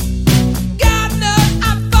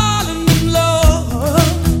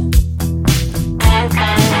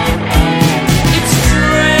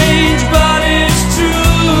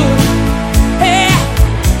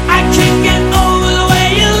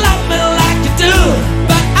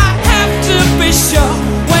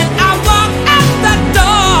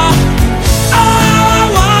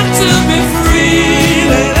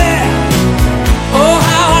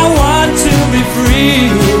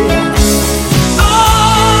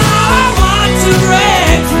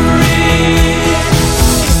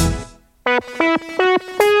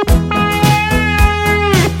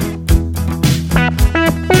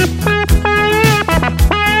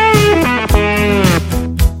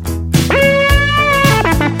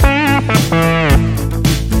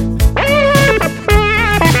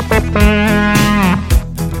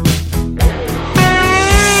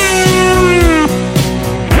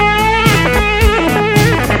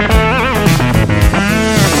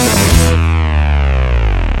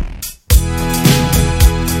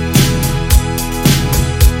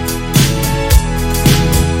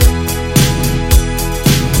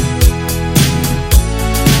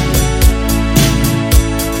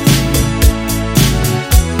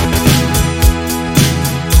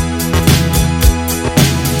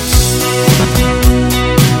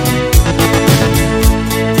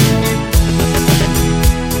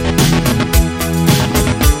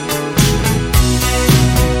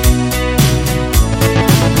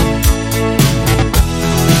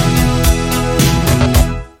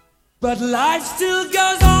 But life still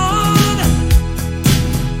goes on.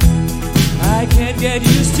 I can't get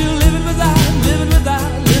used to living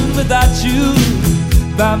without you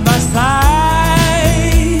by my side.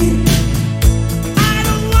 I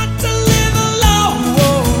don't want to live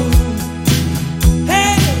alone.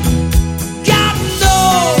 Hey, God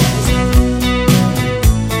knows,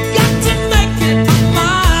 got to make it on my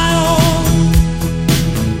own.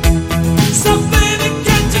 So baby,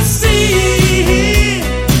 can't you see?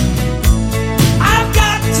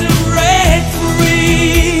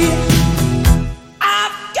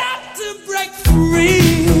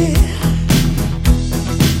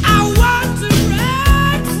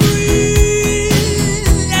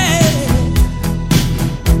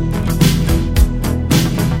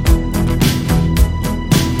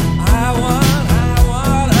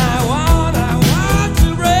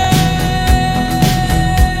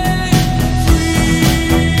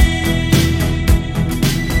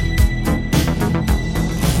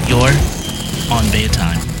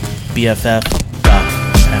 BFF.FM.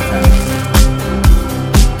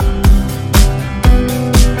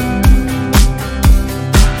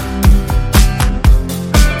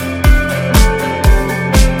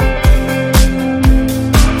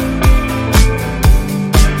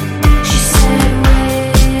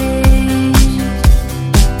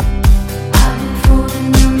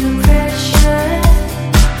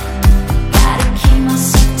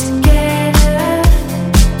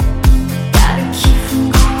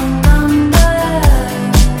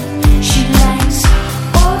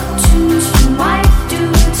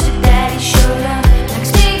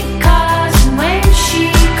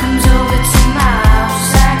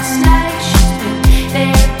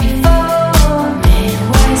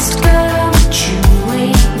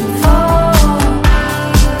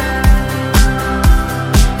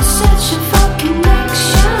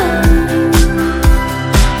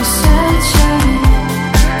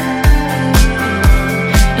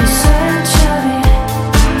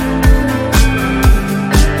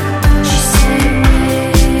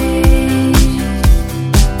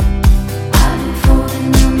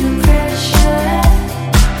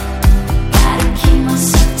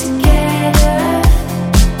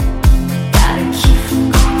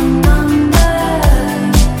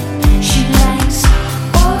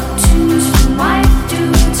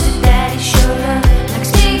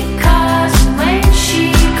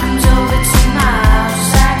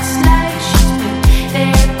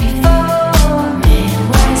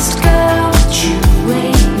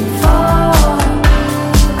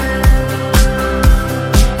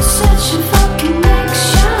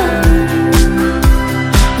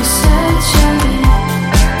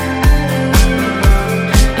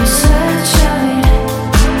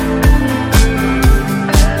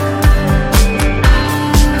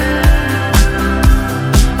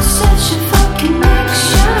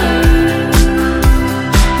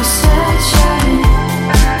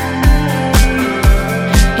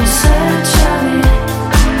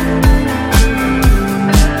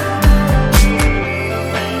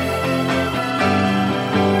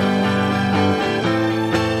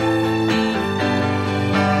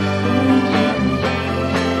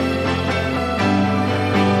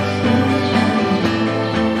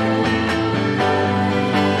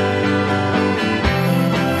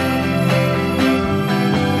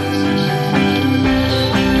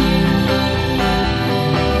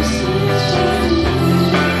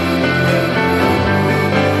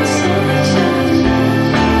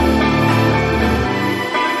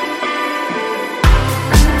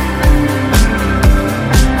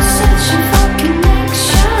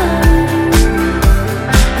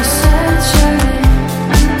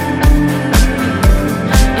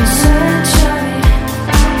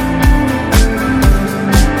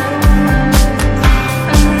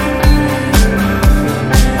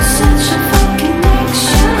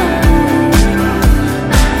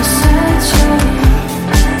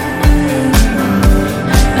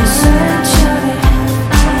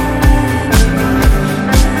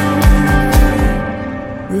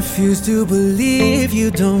 Refuse to believe you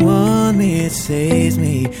don't want me. It saves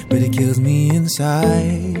me, but it kills me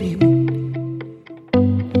inside.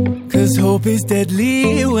 'Cause hope is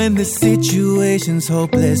deadly when the situation's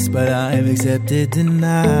hopeless, but I've accepted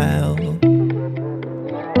denial.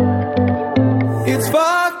 It's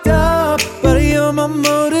fucked up, but you're my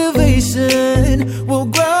motivation. We'll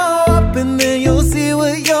grow up and then you'll see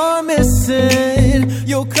what you're missing.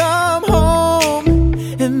 You'll come home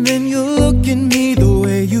and then you'll look at me the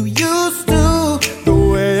way you used to, the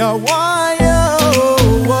way I want you.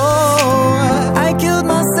 I killed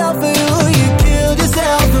myself for you, you killed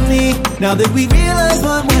yourself for me. Now that we realize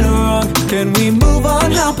what went wrong, can we move on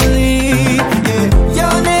happily? Yeah,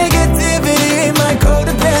 your negativity, my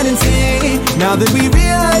codependency. Now that we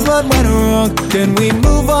realize what went wrong, can we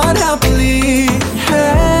move on happily?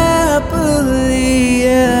 Happily,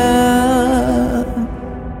 yeah.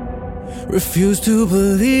 Refuse to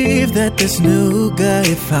believe that this new guy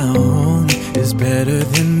you found is better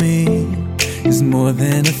than me, is more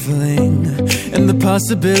than a fling. And the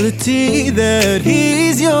possibility that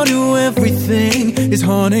he's your new everything is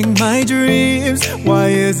haunting my dreams. Why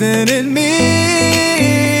isn't it me?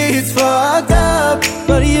 It's fucked up,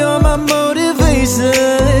 but you're my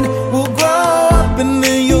motivation. We'll grow up and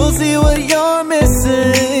then you'll see what you're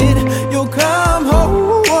missing. You'll come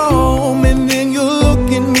home and then you'll look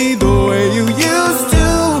at me the way you used to,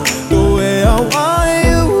 the way I want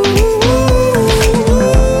you.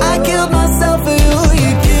 I killed myself for you,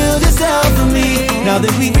 you killed yourself for me. Now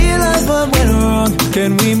that we realize what went wrong,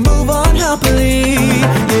 can we move on happily?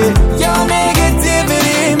 Yeah, your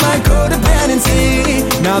negativity, my codependency.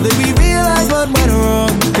 Now that we realize what went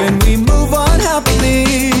wrong, can we move on happily?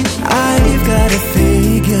 I've gotta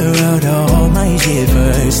figure out all my shit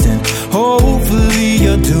first, and hopefully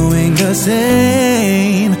you're doing the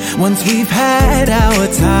same. Once we've had our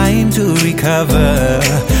time to recover,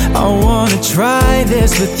 I wanna try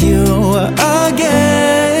this with you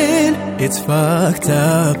again. It's fucked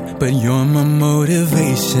up, but you're my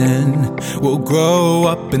motivation. We'll grow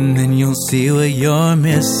up and then you'll see what you're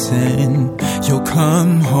missing. You'll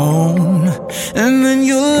come home and then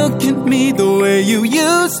you'll look at me the way you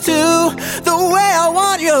used to, the way I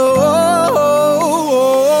want you.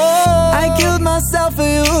 I killed myself for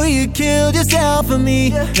you, you killed yourself for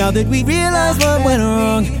me. Now that we realize what went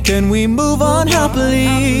wrong, can we move on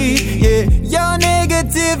happily? Yeah, your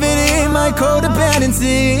negativity, my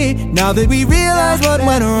codependency. Now that we realize what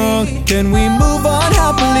went wrong, can we move on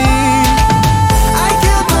happily? I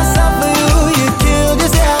killed myself for you, you killed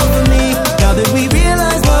yourself for me. Now that we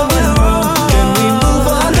realize what went wrong, can we move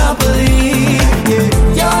on happily? Yeah,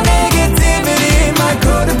 your negativity, my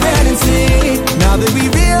codependency. Now that we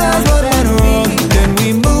realize what went wrong, can we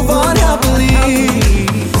move on happily?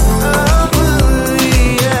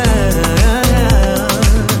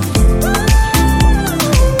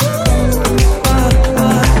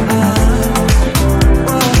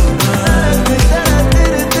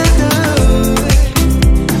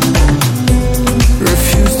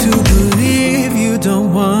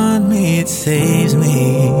 It saves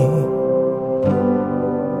me,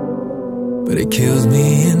 but it kills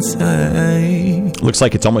me inside. Looks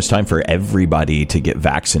like it's almost time for everybody to get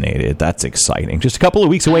vaccinated. That's exciting. Just a couple of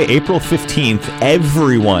weeks away, April 15th,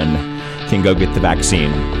 everyone can go get the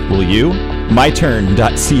vaccine. Will you?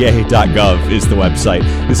 myturn.ca.gov is the website.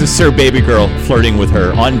 This is Sir Baby Girl flirting with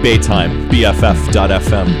her on Baytime,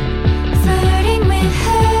 BFF.FM. Flirting with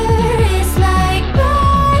her is like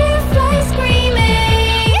butterflies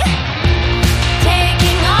screaming,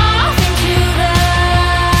 taking off into the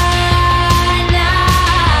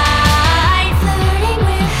night. Flirting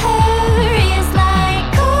with her is like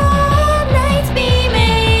cold nights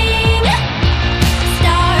beaming,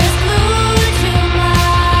 stars glued to my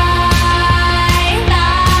eyes.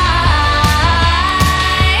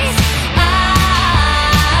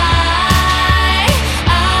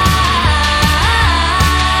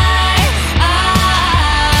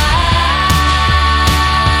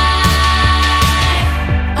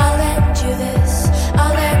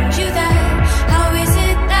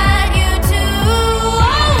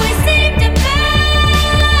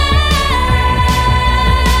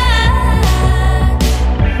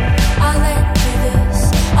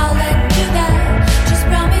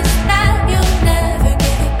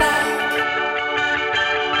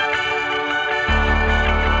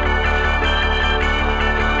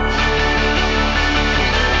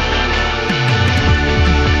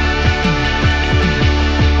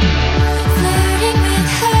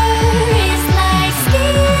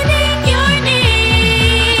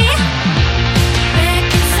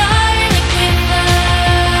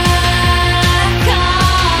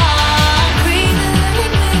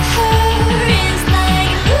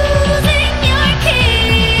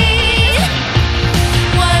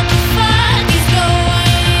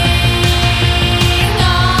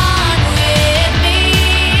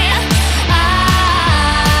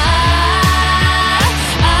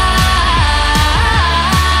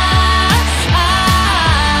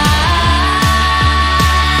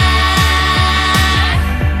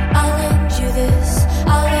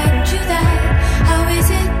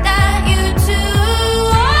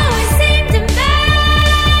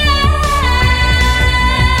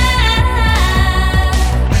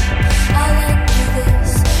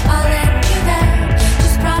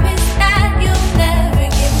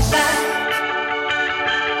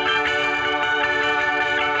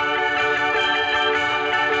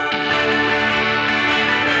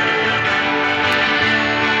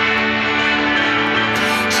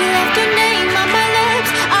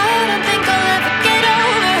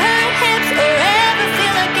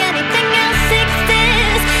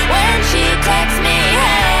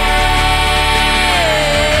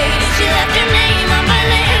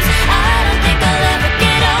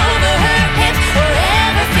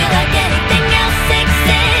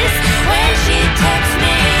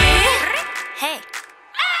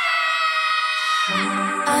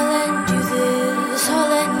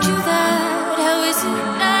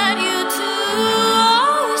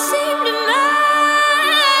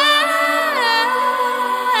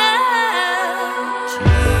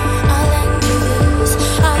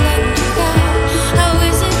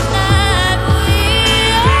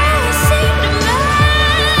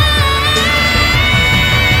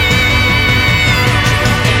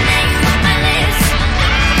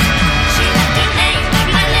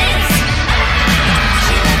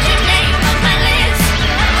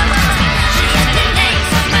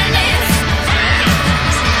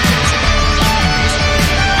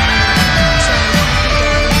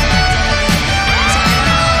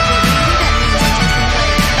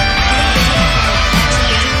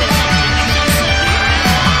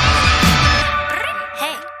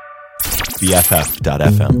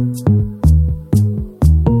 BFF.FM.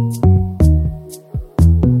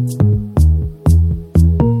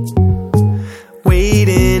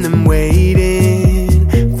 Waiting and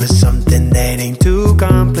waiting for something that ain't too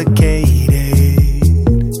complicated.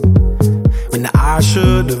 When I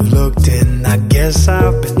should have looked in, I guess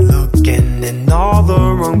I've been looking in all the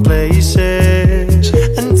wrong places.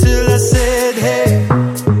 Until I said, hey,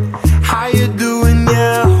 how you doing?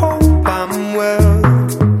 Yeah, I hope I'm well.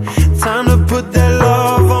 Time to put that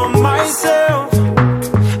love on myself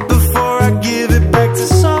before I give it back to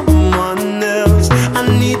someone else. I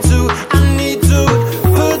need to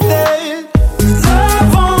put that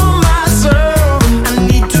love on myself. I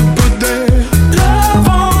need to put that love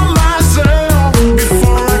on myself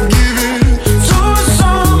before I give it to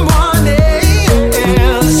someone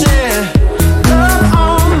else. Yeah, love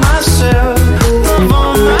on myself, love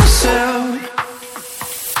on myself.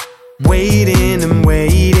 Waiting and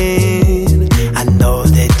waiting, I know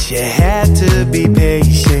that you had to be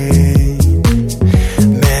patient.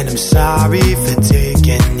 Man, I'm sorry for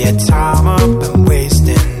taking your time up and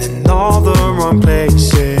wasting in all the wrong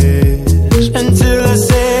places. Until I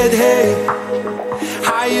said, hey,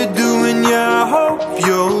 how you doing? Yeah, I hope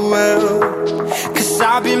you're well. 'Cause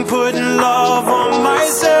I've been putting love on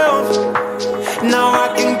myself. Now I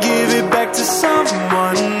can give it back to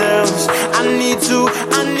someone else. I need to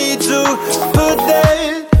put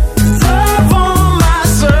that love on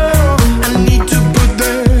myself. I need to put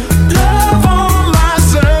that love on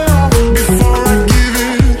myself before I give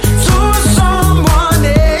it to someone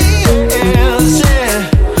else. Yeah,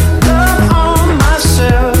 love on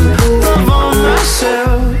myself, love on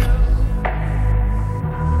myself.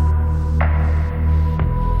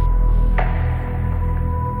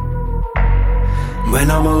 When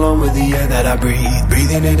I'm alone with the air that I breathe,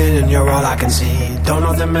 breathing it in and you're all I can see. Don't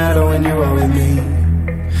nothing matter when you are with me,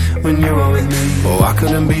 when you are with me. Oh, I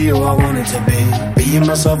couldn't be who I wanted to be. Being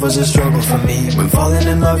myself was a struggle for me. When falling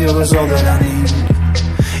in love, you was all that I need.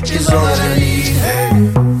 It's all that I need. Hey,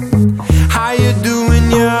 how you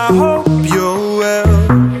doing? Yeah, I hope you're well.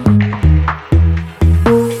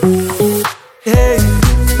 Hey,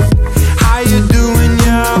 how you doing?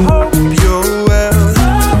 Yeah, I hope you're well.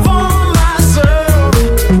 Love on myself.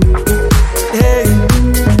 Hey,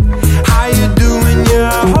 how you doing?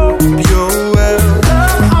 Yeah, I hope you're well.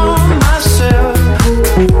 Love on myself.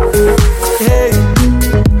 Hey,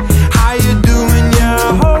 how you doing? Yeah,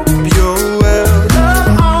 I hope you're well.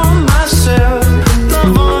 Love on myself.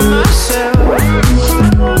 Love on myself.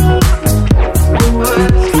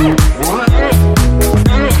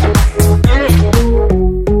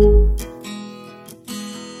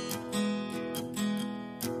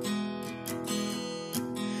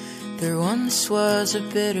 There once was a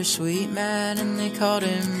bittersweet man, and they called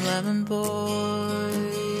him Lemon Boy.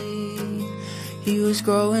 He was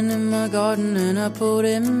growing in my garden, and I pulled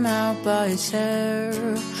him out by his hair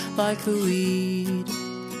like a weed.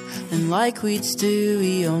 And like weeds do,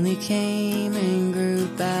 he only came and grew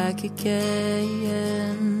back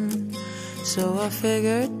again. So I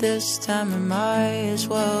figured this time I might as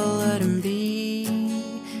well let him be.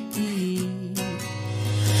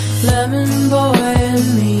 Lemon Boy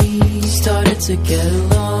and me started to get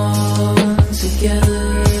along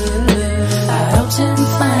together. I helped him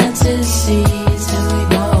plant his seeds and we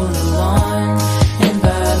mowed the lawn in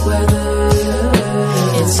bad weather.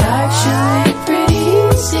 It's actually pretty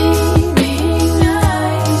easy being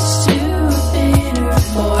nice to a bitter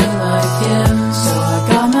boy like him. So I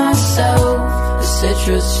got myself a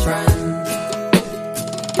citrus friend.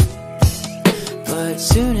 But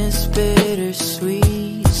soon as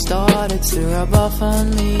bittersweet started to rub off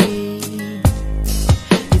on me,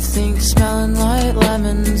 you'd think smelling like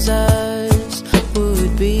lemon zest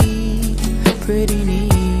would be pretty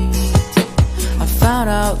neat. I found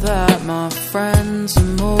out that my friends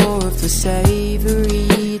are more of the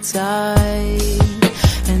savory type,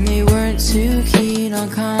 and they weren't too keen on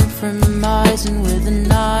compromising with a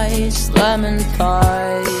nice lemon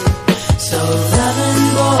pie. So Lemon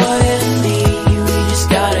Boy and me, we just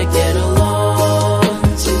gotta get along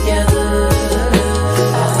together.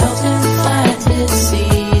 I helped him plant his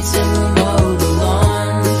seeds and we'll mow the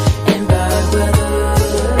lawn in bad weather.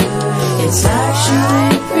 It's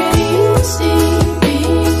actually pretty easy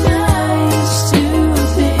being nice to a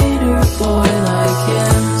bitter boy like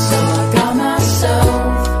him. So I got myself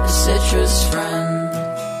a citrus friend.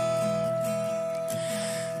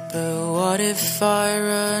 But what if I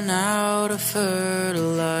run out of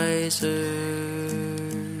fertilizer?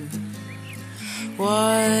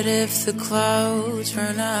 What if the clouds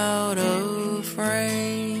run out of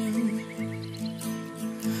rain?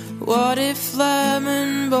 What if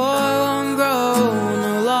Lemon Boy won't grow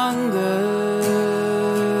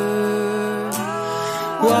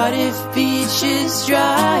bushes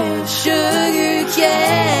dry of sugar cane.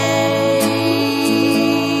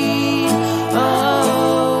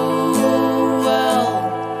 Oh, well,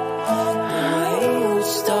 the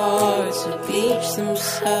stars to beach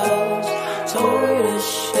themselves,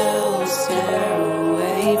 tortoise shells tear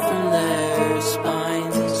away from their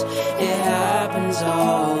spines. It happens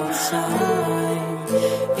all the time.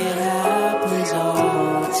 It happens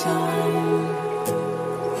all the time.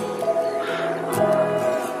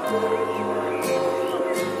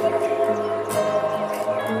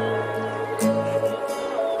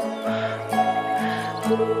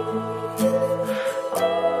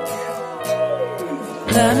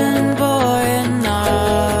 Lemon boy and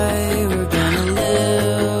I were gonna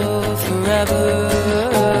live forever.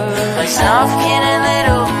 Like Snufkin and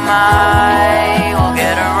Little Mai will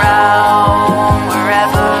get around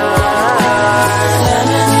wherever.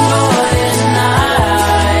 Lemon boy and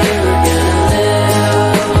I were gonna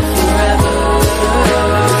live forever.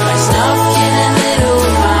 Like Snufkin and Little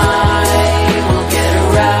Mai will get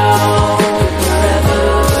around wherever.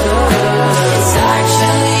 It's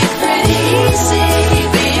actually pretty easy.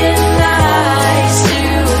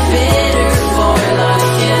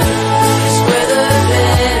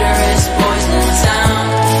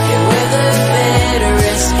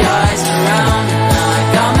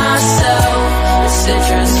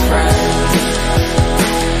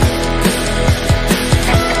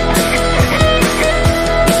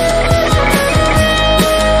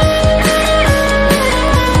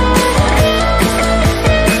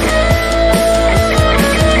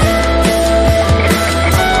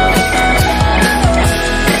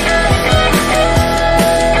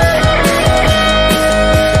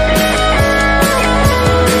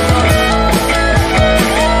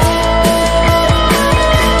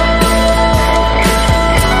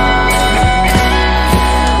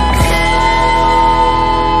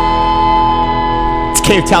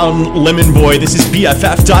 Cave Town Lemon Boy. This is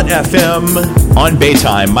BFF.FM on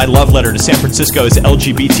Baytime, my love letter to San Francisco's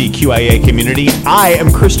LGBTQIA community. I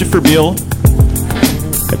am Christopher Beale.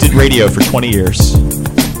 I did radio for 20 years.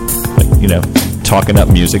 Talking up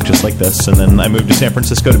music just like this. And then I moved to San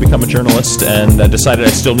Francisco to become a journalist, and I decided I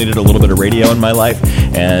still needed a little bit of radio in my life.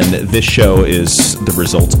 And this show is the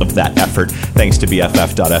result of that effort. Thanks to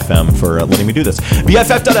BFF.FM for letting me do this.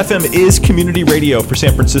 BFF.FM is community radio for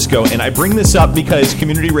San Francisco, and I bring this up because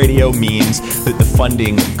community radio means that the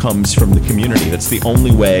funding comes from the community. That's the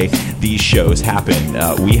only way these shows happen.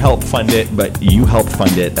 We help fund it, but you help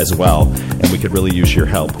fund it as well, and we could really use your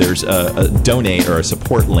help. There's a donate or a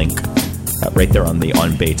support link right there on the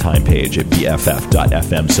On Baytime page at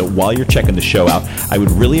BFF.FM. So while you're checking the show out, I would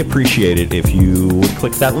really appreciate it if you would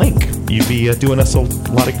click that link. You'd be doing us a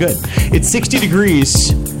lot of good. It's 60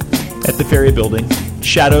 degrees at the Ferry Building.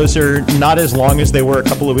 Shadows are not as long as they were a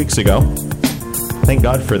couple of weeks ago. Thank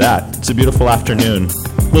God for that. It's a beautiful afternoon.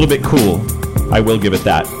 A little bit cool. I will give it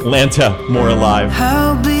that. Lanta, More Alive.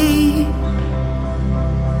 I'll be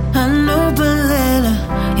an open letter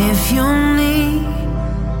if you need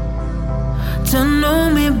to know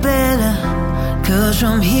me better, 'cause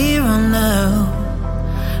from here on out,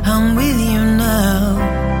 I'm with you now.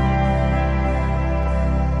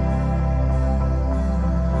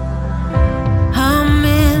 I'm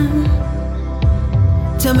in.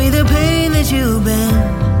 Tell me the pain that you've been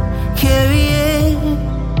carrying.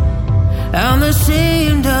 I'm the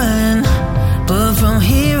same, darling, but from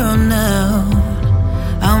here on out,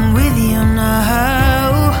 I'm with you now.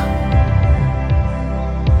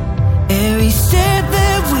 Every step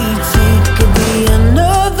that we take could be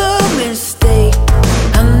another mistake.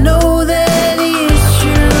 I know that it's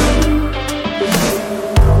true,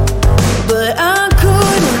 but I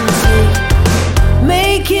couldn't take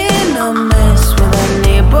making a mess with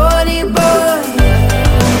anybody but you.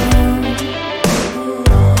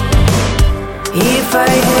 If I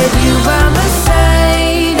had you by my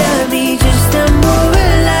side, I'd be just a more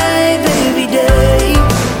alive every day.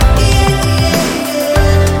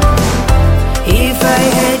 If I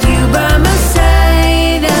had you by my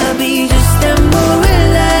side, I'd be just a more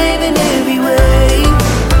alive in every way.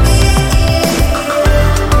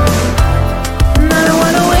 And I don't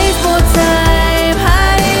wanna waste more time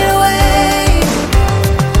hiding away,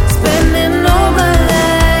 spending all my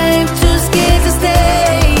life too scared to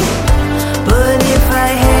stay. But if I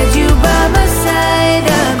had you by my side,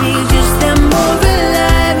 I'd be just a more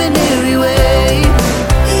alive in every way.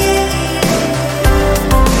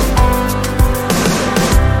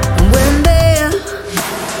 When there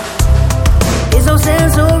is no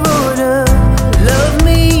sense or order, love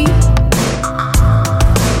me,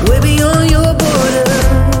 way beyond your border.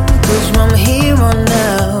 'Cause from here on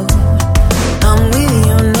out, I'm with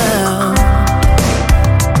you now.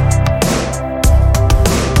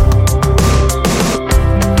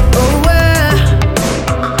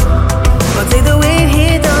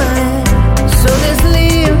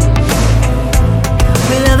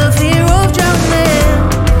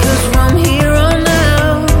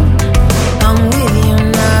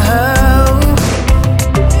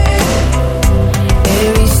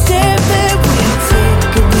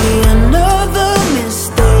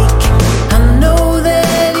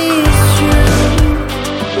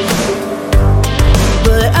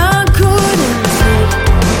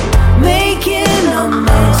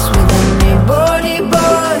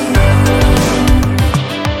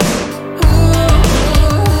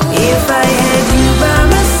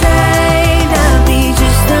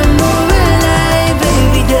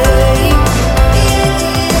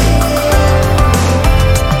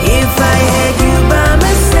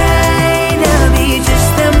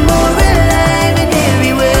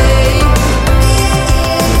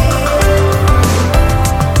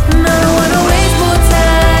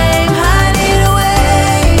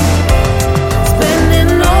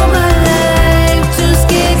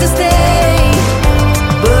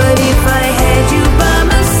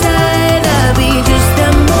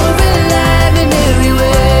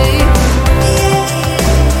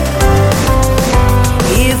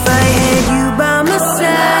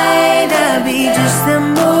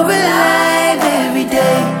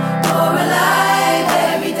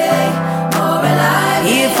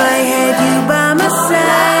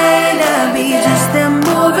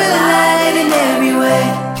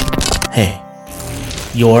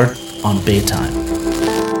 You're on Baytime.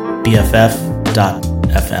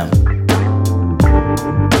 BFF.FM.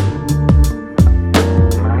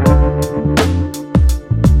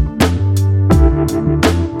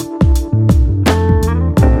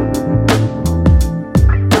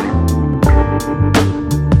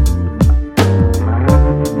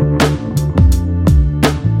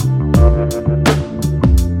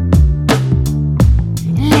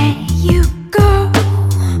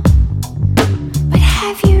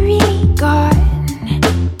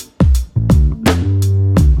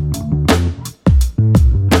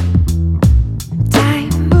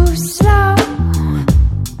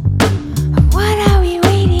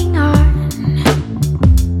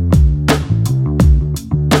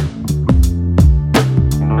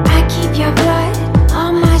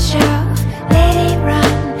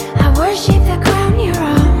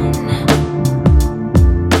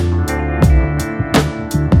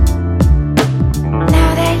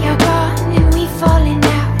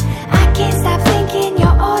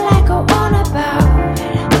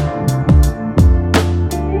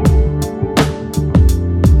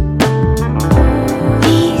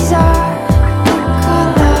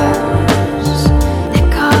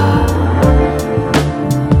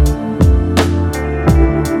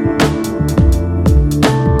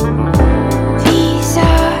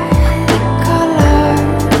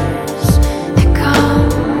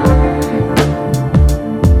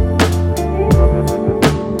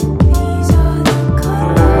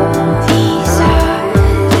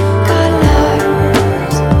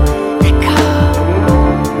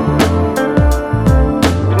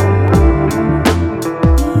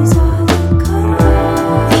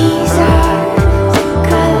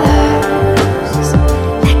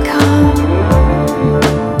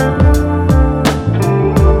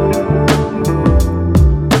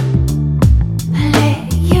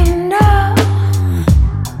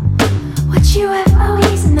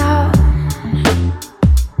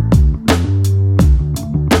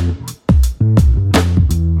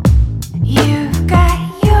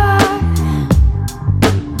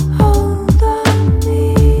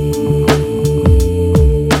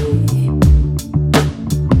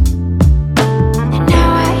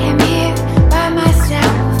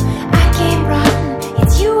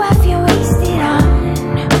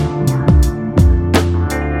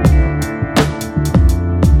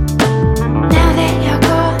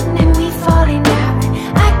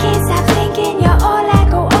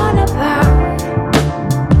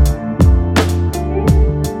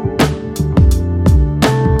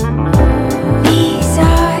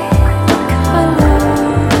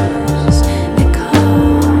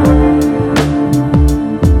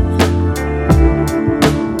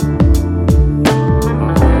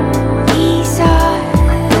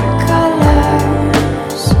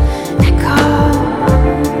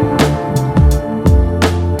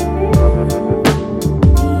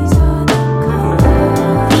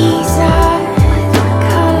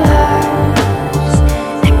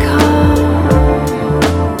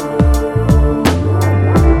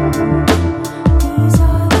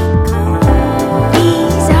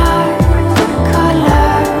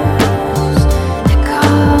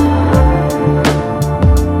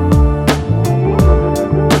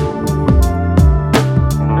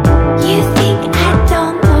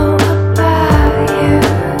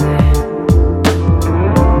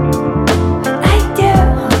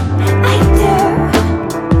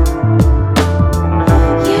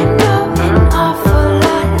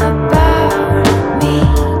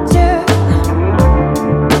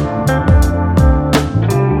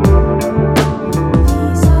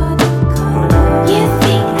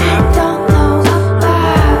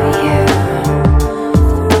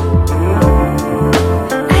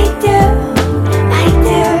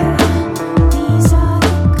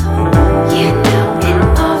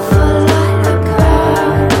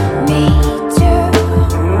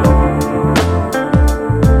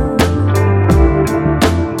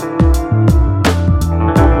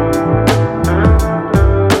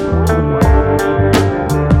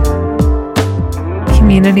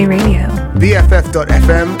 Community Radio.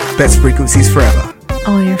 BFF.FM, best frequencies forever.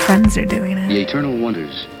 All your friends are doing it. The eternal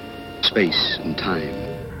wonders, space and time.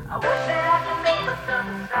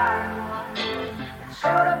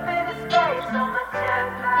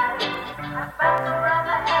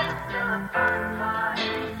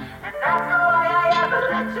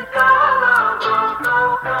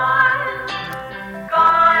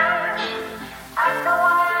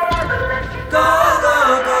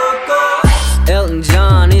 Elton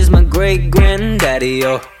John is my great granddaddy,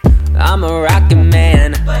 yo. I'm a rockin'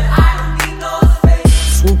 man, but I don't need no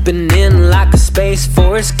space. Swooping in like a space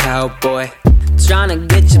force cowboy. trying to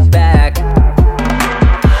get you back.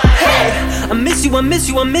 Hey, I miss you, I miss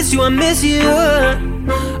you, I miss you, I miss you.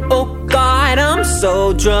 Oh God, I'm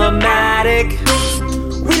so dramatic.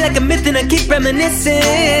 We like a myth and I keep reminiscing.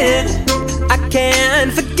 I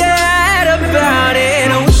can't forget about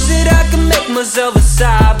it. I wish that I could make myself a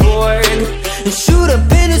cyborg and shoot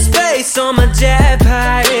up into space on my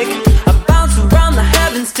jetpack. I bounce around the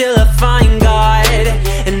heavens till I find God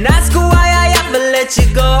and ask why I ever let you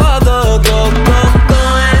go, go, go, go,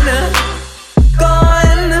 gone,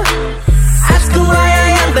 gone. Ask why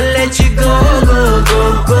I ever let you go, go,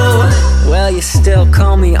 go, go. Well, you still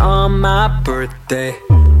call me on my birthday.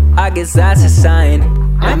 I guess that's a sign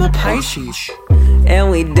I'm a Pisces.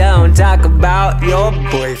 And we don't talk about your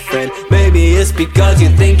boyfriend. Maybe it's because you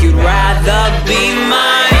think you'd rather be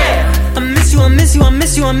mine. I miss you, I miss you, I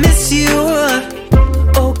miss you, I miss you.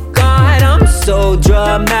 Oh God, I'm so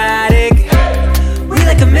dramatic. We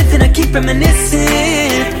like a myth and I keep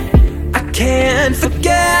reminiscing. I can't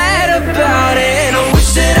forget about it. I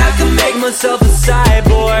wish that I could make myself a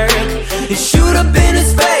cyborg and shoot up into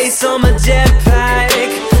space on my jetpack.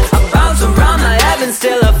 Bounce around the heavens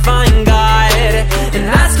till I find God and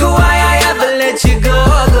ask her why I ever let you go,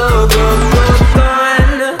 go, go, go,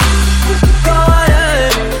 gone, gone.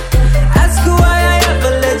 Ask her why I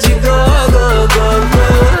ever let you go, go, go,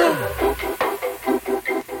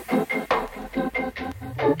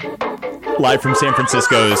 go. Live from San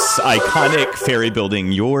Francisco's iconic ferry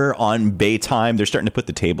building, you're on Baytime. They're starting to put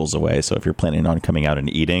the tables away, so if you're planning on coming out and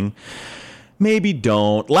eating, maybe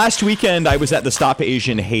don't. Last weekend, I was at the Stop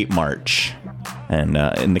Asian Hate March and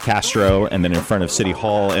in the Castro and then in front of City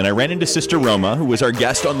Hall. And I ran into Sister Roma, who was our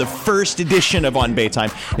guest on the first edition of On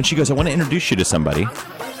Baytime. And she goes, I want to introduce you to somebody.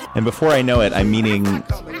 And before I know it, I'm meeting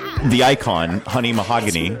the icon, Honey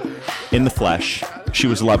Mahogany, in the flesh. She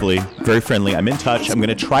was lovely, very friendly. I'm in touch. I'm going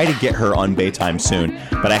to try to get her on Baytime soon.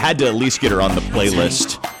 But I had to at least get her on the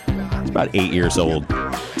playlist. It's about 8 years old.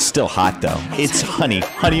 It's still hot, though. It's Honey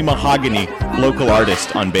Mahogany, local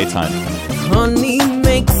artist on Baytime. Honey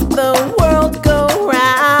makes the world go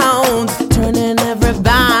round, turning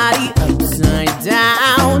everybody upside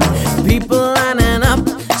down. People lining up,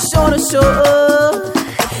 shore to shore.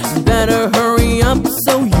 Better hurry up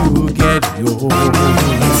so you get yours.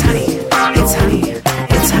 It's honey, it's honey,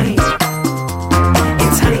 it's honey.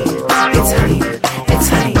 It's honey, it's honey, it's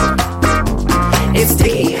honey. It's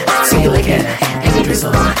sticky, so you lick it and you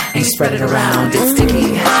drizzle and you spread it around. It's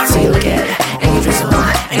sticky, so you lick it and you drizzle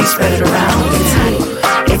and you spread it around. It's honey,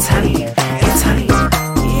 it's honey, it's honey.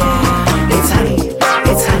 Yeah, it's honey,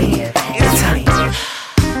 it's honey, it's honey.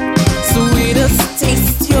 Sweetest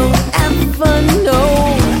taste you'll ever know.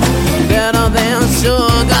 Better than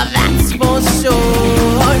sugar, that's for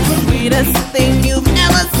sure. Sweetest thing you've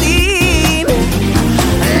ever seen.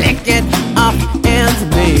 Lick it up and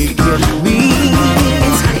make it weak.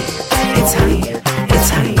 It's honey, it's honey, it's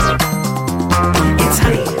honey. It's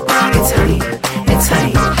honey, it's honey, it's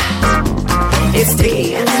honey. It's sticky,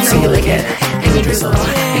 so you lick it and you drizzle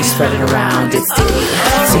and you spread it around. It's sticky,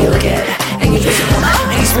 so you lick it and you drizzle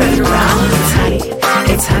and you spread it around. It's honey,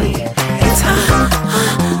 it's honey, it's honey.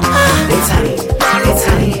 It's honey, it's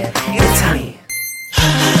honey, it's honey.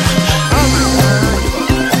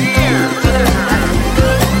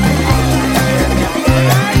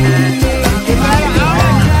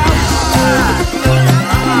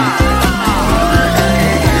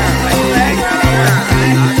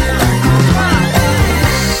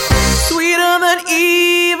 Sweeter than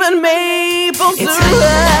even maple syrup.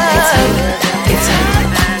 It's honey, it's honey,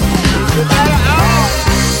 it's honey.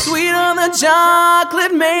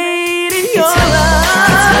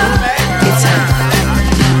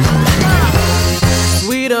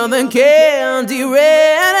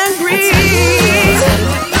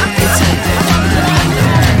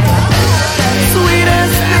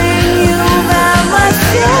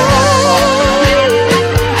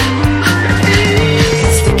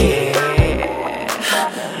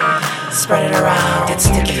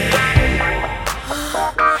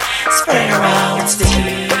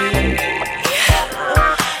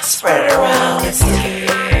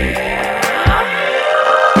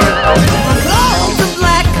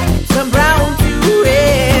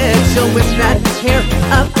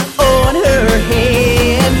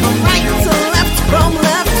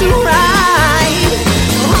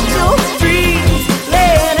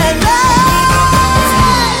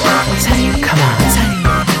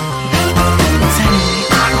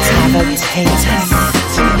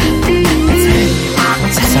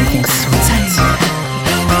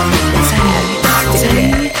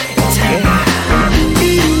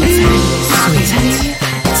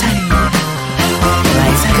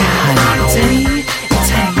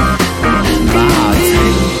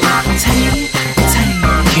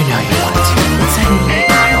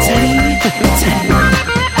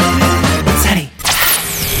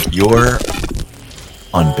 You're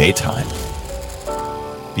on Baytime.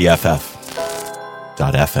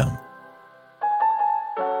 BFF.FM.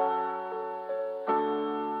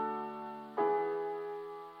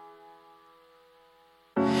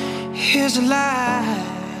 Here's a lie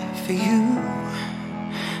for you.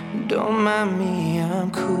 Don't mind me, I'm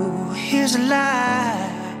cool. Here's a lie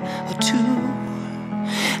or two.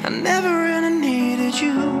 I never really needed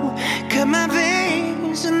you. Cut my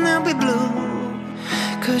veins and they'll be blue.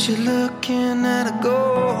 'Cause you're looking at a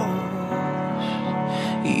ghost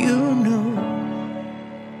you knew.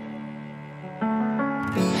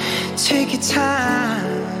 Take your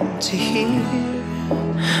time to hear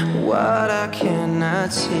what I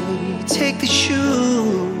cannot see. Take the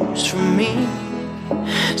shoes from me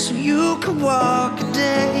so you can walk a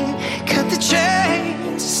day. Cut the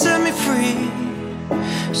chains, set me free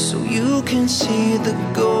so you can see the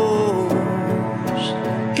ghost.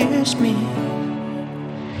 It's me.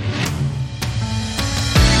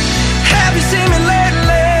 Have you seen me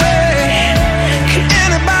lately? Can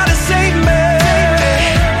anybody save me?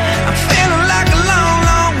 I'm feeling like a long,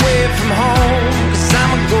 long way from home. 'Cause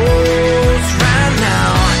I'm a ghost right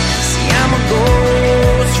now. See, I'm a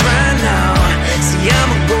ghost right now. See, I'm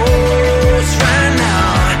a ghost right now.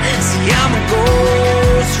 See, I'm a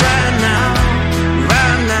ghost right now.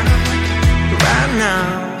 Right now, right now.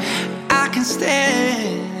 I can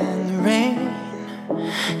stand the rain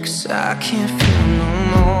 'cause I can't feel no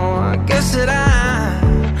more. I guess that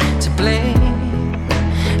I'm to blame.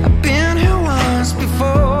 I've been here once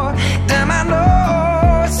before. Damn, I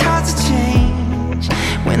know it's hard to change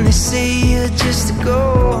when they say you're just a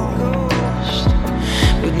ghost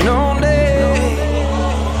with no name.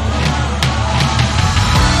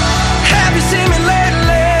 Have you seen me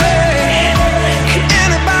lately? Can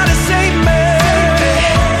anybody save me?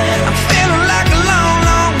 I'm feeling like a long,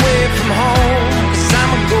 long way from home. 'Cause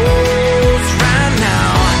I'm a ghost right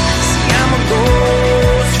now. See, I'm a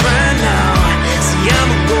ghost right now. See, I'm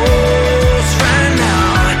a ghost right now.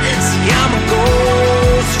 See, I'm a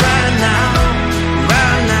ghost right now.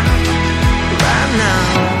 Right now, right now.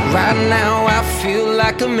 Right now I feel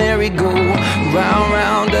like a merry-go round,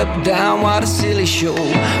 round, up, down, what a silly show.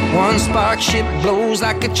 One spark ship blows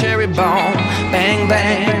like a cherry bomb. Bang,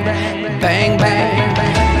 bang, bang, bang.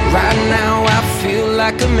 Right now I feel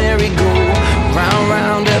like a merry-go round,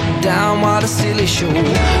 round, up, down, what a silly show.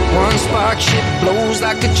 One spark ship blows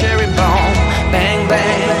like a cherry bomb. Bang,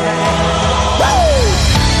 bang. Woo!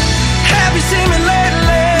 Have you seen me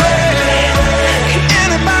lately? Can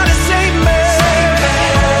anybody save me?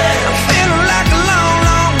 I'm feeling like a long,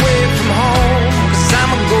 long way from home. 'Cause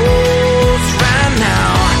I'm a ghost right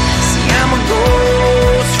now. See, I'm a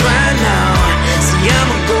ghost right now. See, I'm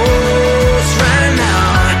a ghost right now.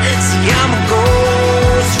 See, I'm a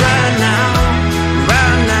ghost right now.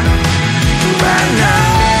 Right now, right now.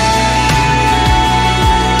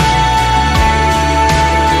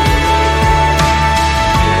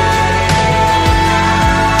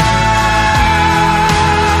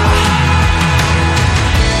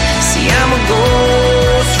 See, I'm a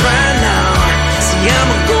ghost right now. See, I'm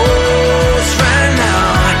a ghost right now.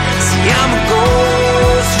 See, I'm a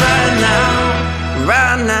ghost right now.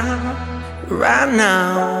 Right now, right now.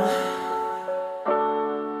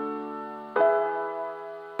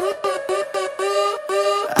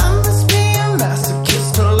 I must be a masochist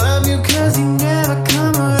to love you 'cause you never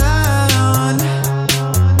come around.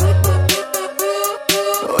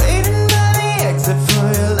 Waiting by the exit for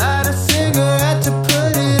your light a cigarette to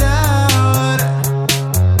put it out.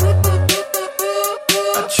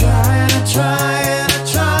 I try and I try and I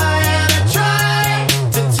try and I try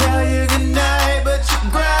to tell you goodnight, but you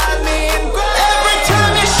grab me and grab every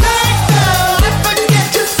time you show.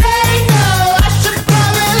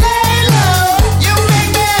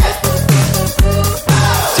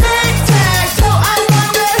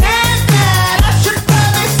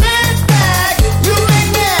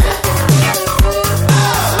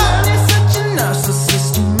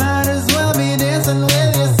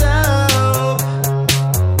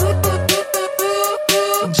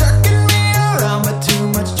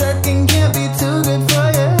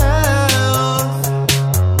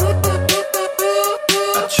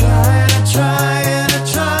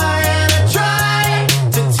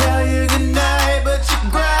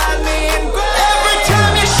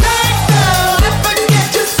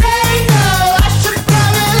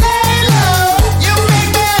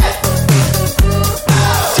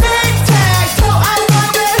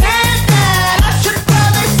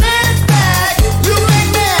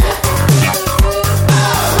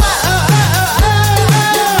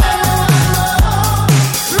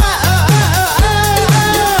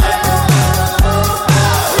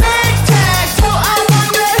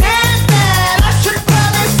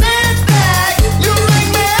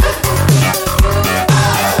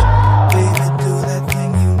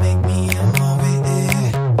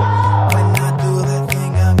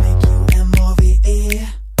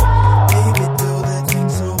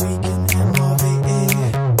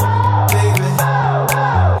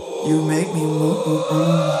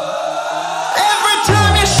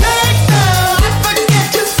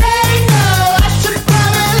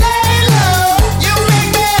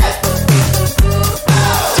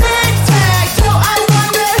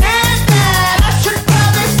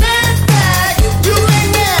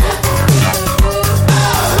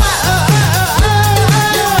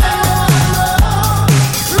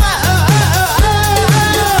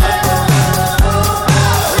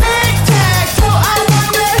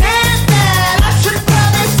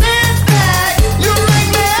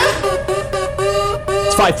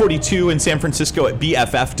 542 in San Francisco at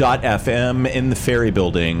BFF.FM in the Ferry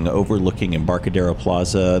Building overlooking Embarcadero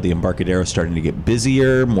Plaza. The Embarcadero is starting to get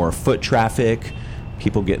busier, more foot traffic,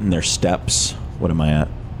 people getting their steps. What am I at?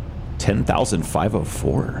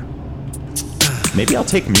 10,504. Maybe I'll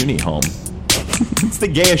take Muni home. It's the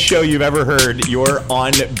gayest show you've ever heard. You're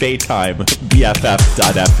on Baytime,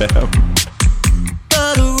 BFF.FM.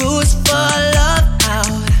 But the rules for love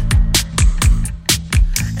out.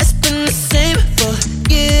 It's been the same for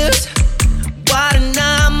years. Why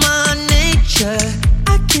deny my nature?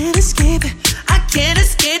 I can't escape it. I can't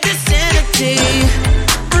escape this energy.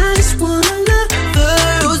 I just wanna love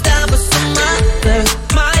her who's down for some other.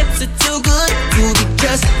 My hips are too good to be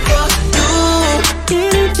just for you.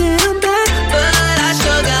 Getting down back, but I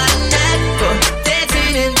sure got a knack for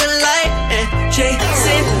dancing in the light and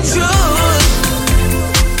chasing truth.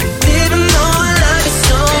 Even though I love you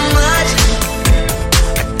so much,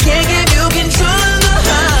 I can't give you control of my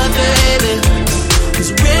heart, baby. 'Cause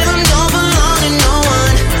rhythm don't belong to no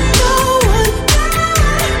one. No one,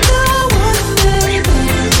 no one, baby.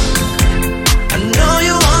 I know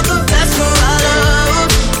you want the best for our love,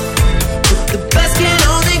 but the best can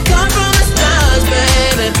only come from the stars,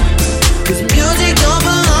 baby. 'Cause music don't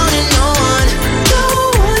belong to no one. No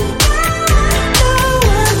one, no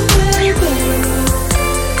one, baby.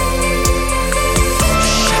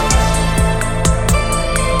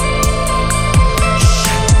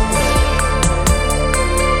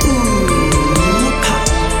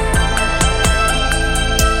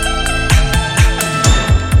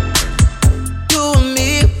 You and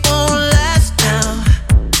me won't last now.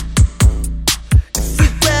 If we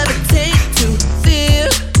gravitate to fear,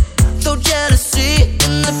 throw jealousy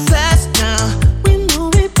in the past now. We know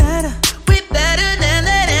we better than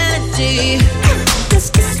that energy. Let's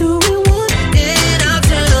get who we want, and I'll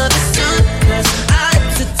turn up the sun. 'Cause our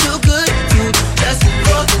lips are too good to just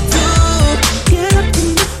for two. Get up in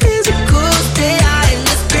the physical, stay out in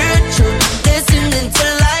the spiritual, listening to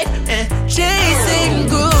light and chasing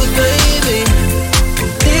good, baby.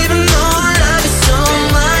 Even though I love you so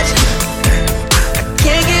much, I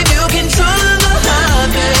can't give you control of my heart,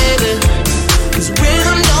 baby. 'Cause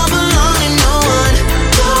rhythm don't belong to no one.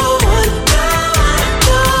 No one,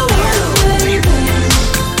 no one, baby.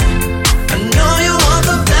 I know you want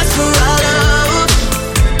the best for our love,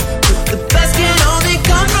 but the best can only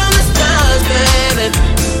come from the stars, baby.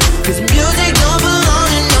 'Cause music don't belong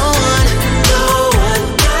to no one. No one,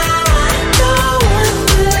 no one,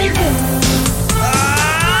 baby.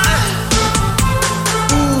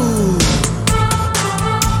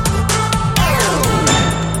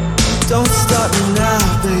 Don't stop me now,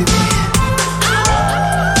 baby.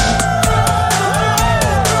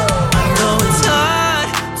 I know it's hard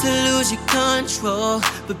to lose your control,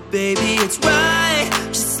 but baby, it's right.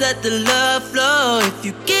 Just let the love flow. If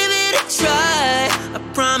you give it a try, I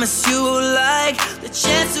promise you will like the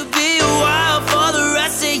chance to be wild for the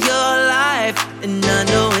rest of your life. And I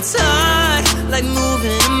know it's hard, like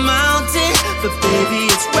moving a mountain, but baby,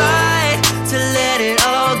 it's right to let it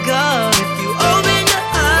all go. If you open your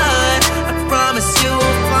heart, I promise you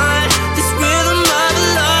will find this rhythm of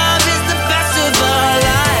love is the best of our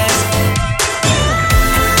lives.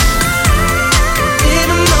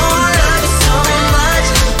 Even though I love you so much,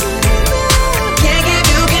 I can't give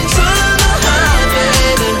you control of my heart,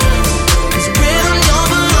 baby. 'Cause rhythm don't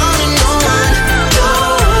belong to no one. No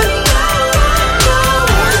one, no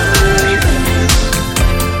one, baby.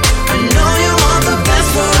 I know you want the best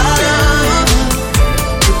for our love,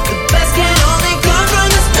 but the best can only come from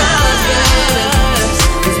the stars, baby.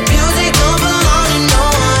 'Cause music don't belong to no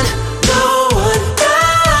one. No one,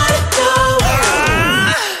 no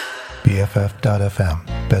one. BFF.FM.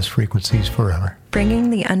 Best frequencies forever. Bringing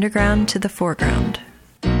the underground to the foreground.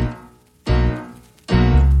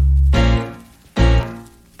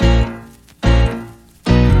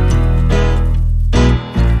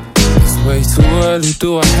 It's way too early,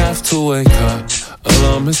 do I have to wake up?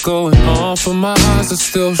 Alarm is going off, but my eyes are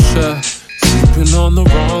still shut. Sleeping on the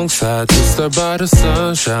wrong side, disturbed by the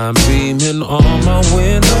sunshine beaming on my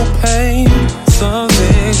window pane.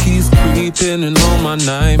 Something keeps creeping in all my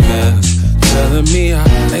nightmares, telling me I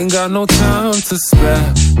ain't got no time to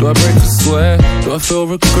spare. Do I break a sweat? Do I feel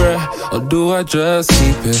regret? Or do I just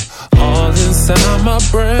keep it all inside my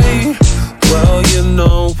brain? Well, you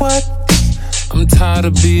know what? I'm tired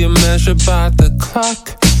of being measured by the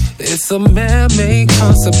clock. It's a man-made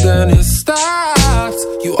concept and it stops.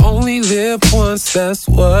 You only live once, that's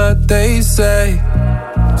what they say.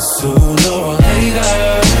 Sooner or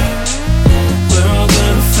later, we're all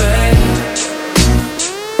gonna fade.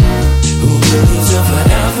 Who believes in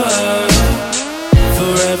forever?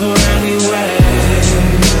 Forever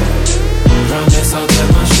anyway.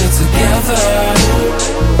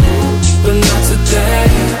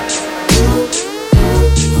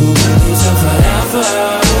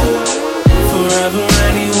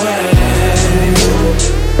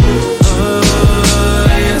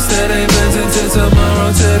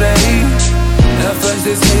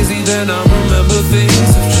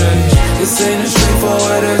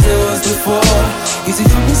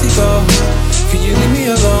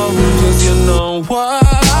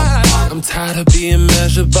 being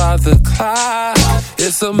measured by the clock.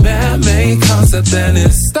 It's a man-made concept and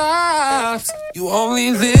it stops. You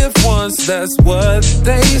only live once, that's what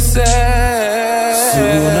they say.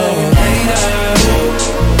 Sooner or later,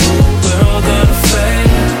 we're all gonna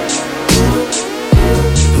fade.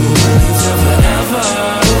 Who believes in forever?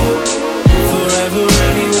 Forever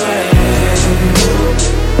anyway.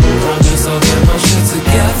 Promise I'll get my shit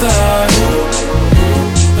together,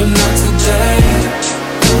 but not today,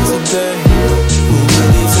 not today. Who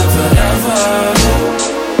believes in forever?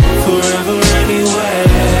 Forever anyway.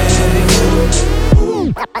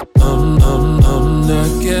 I'm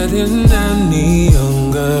not getting any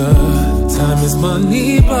younger. Time is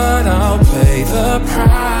money, but I'll pay the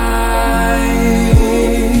price.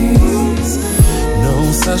 No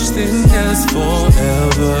such thing as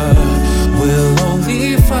forever. We'll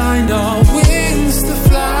only find our wings to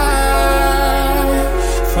fly.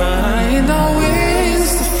 Find our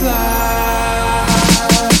wings to fly.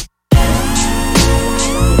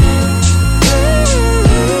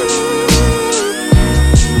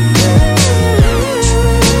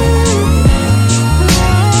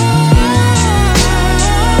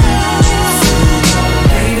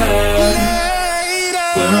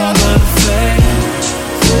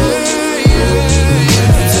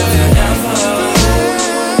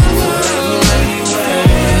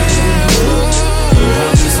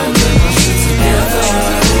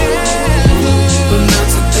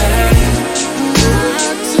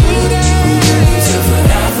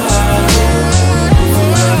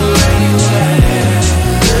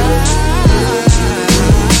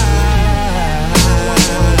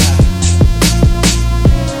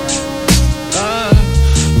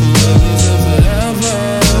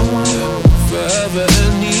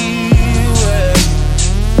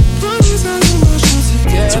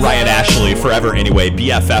 Forever Anyway,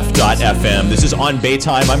 BFF.FM. This is On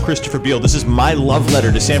Baytime. I'm Christopher Beale. This is my love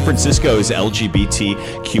letter to San Francisco's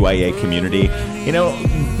LGBTQIA community. You know,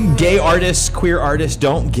 gay artists, queer artists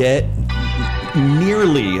don't get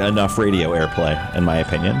nearly enough radio airplay, in my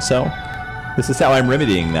opinion. So this is how I'm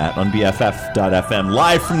remedying that on BFF.FM.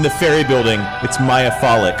 Live from the Ferry Building, it's Maya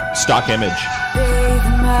Folick, stock image.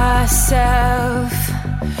 Bathe myself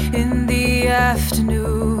in the afternoon.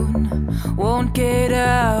 Won't get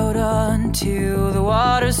out until the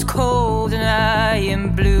water's cold and I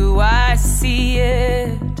am blue. I see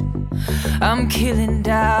it. I'm killing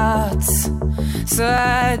doubts. So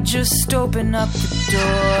I just open up the door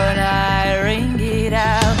and I ring it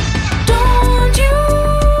out. Don't you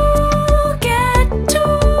get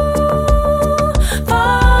too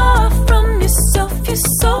far from yourself. You're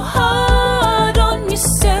so hard on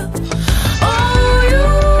yourself.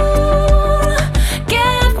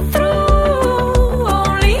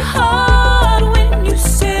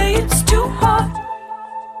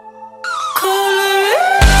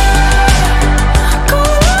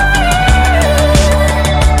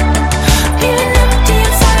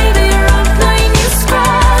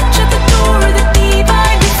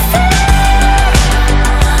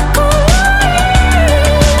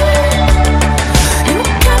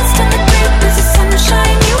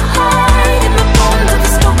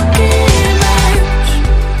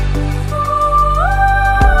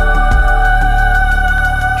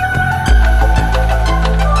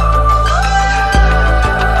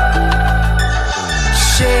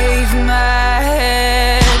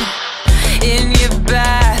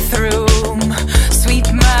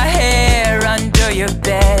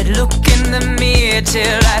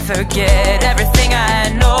 Till I forget everything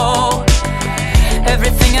I know,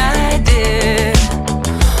 everything I did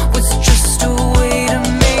was just a way to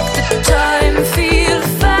make the time feel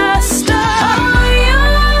faster. You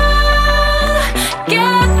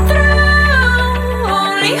get through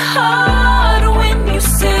only hard when you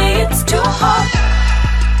say it's too hard.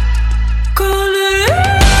 Call it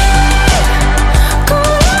in.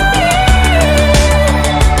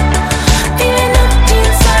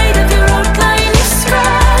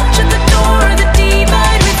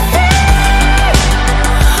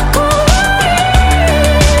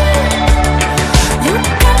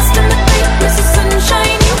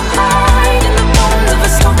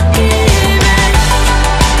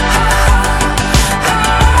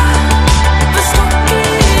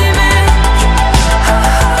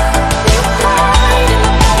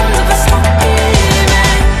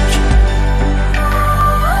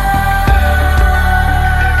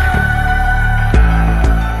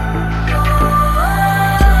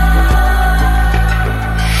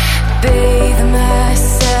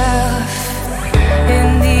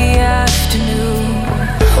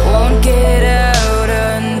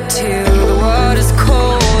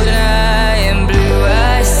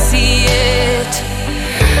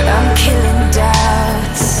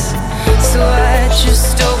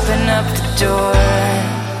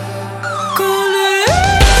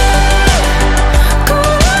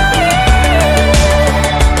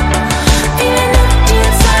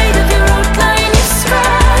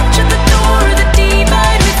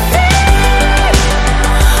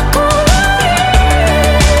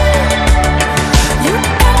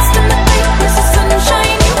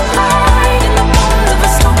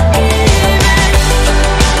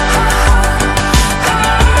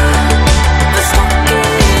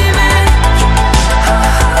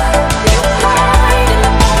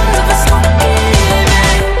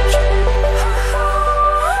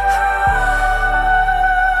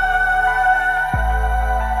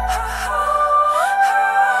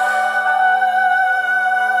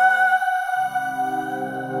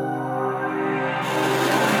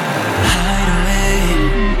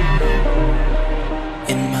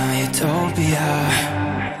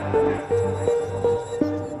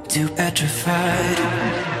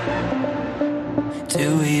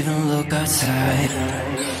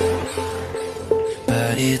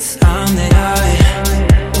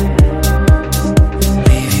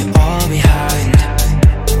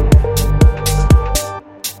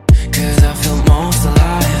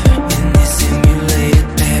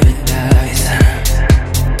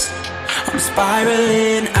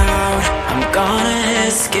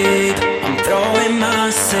 escape. I'm throwing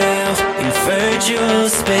myself in virtual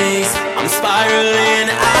space. I'm spiraling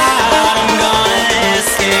out. I'm gonna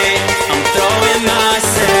escape. I'm throwing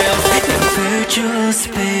myself in virtual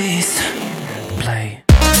space. Play.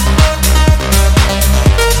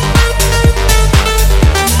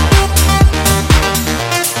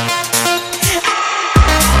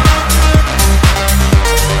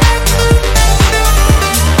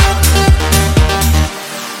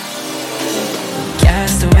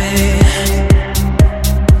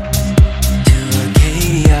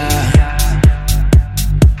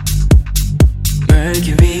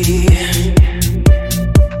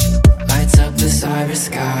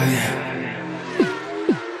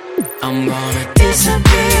 I'm gonna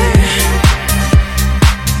disappear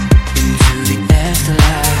into the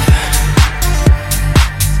afterlife.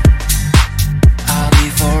 I'll be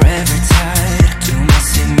forever tied to my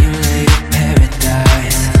simulated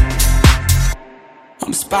paradise.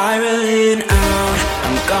 I'm spiraling out,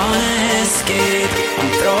 I'm gonna escape. I'm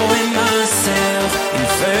throwing myself in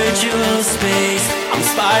virtual space. I'm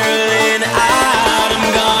spiraling out, I'm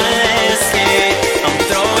gonna escape. I'm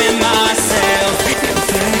throwing myself in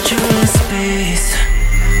virtual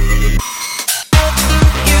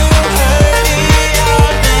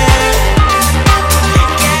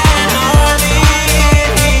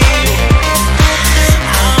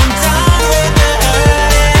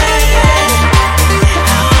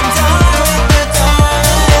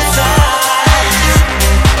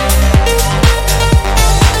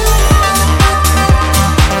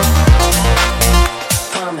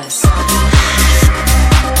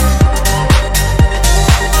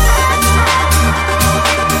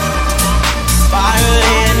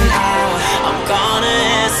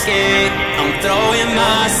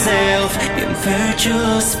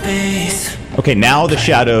space. Okay, now the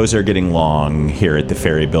shadows are getting long here at the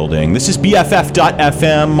Ferry Building. This is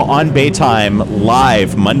BFF.FM on Baytime,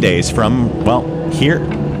 live Mondays from, well, here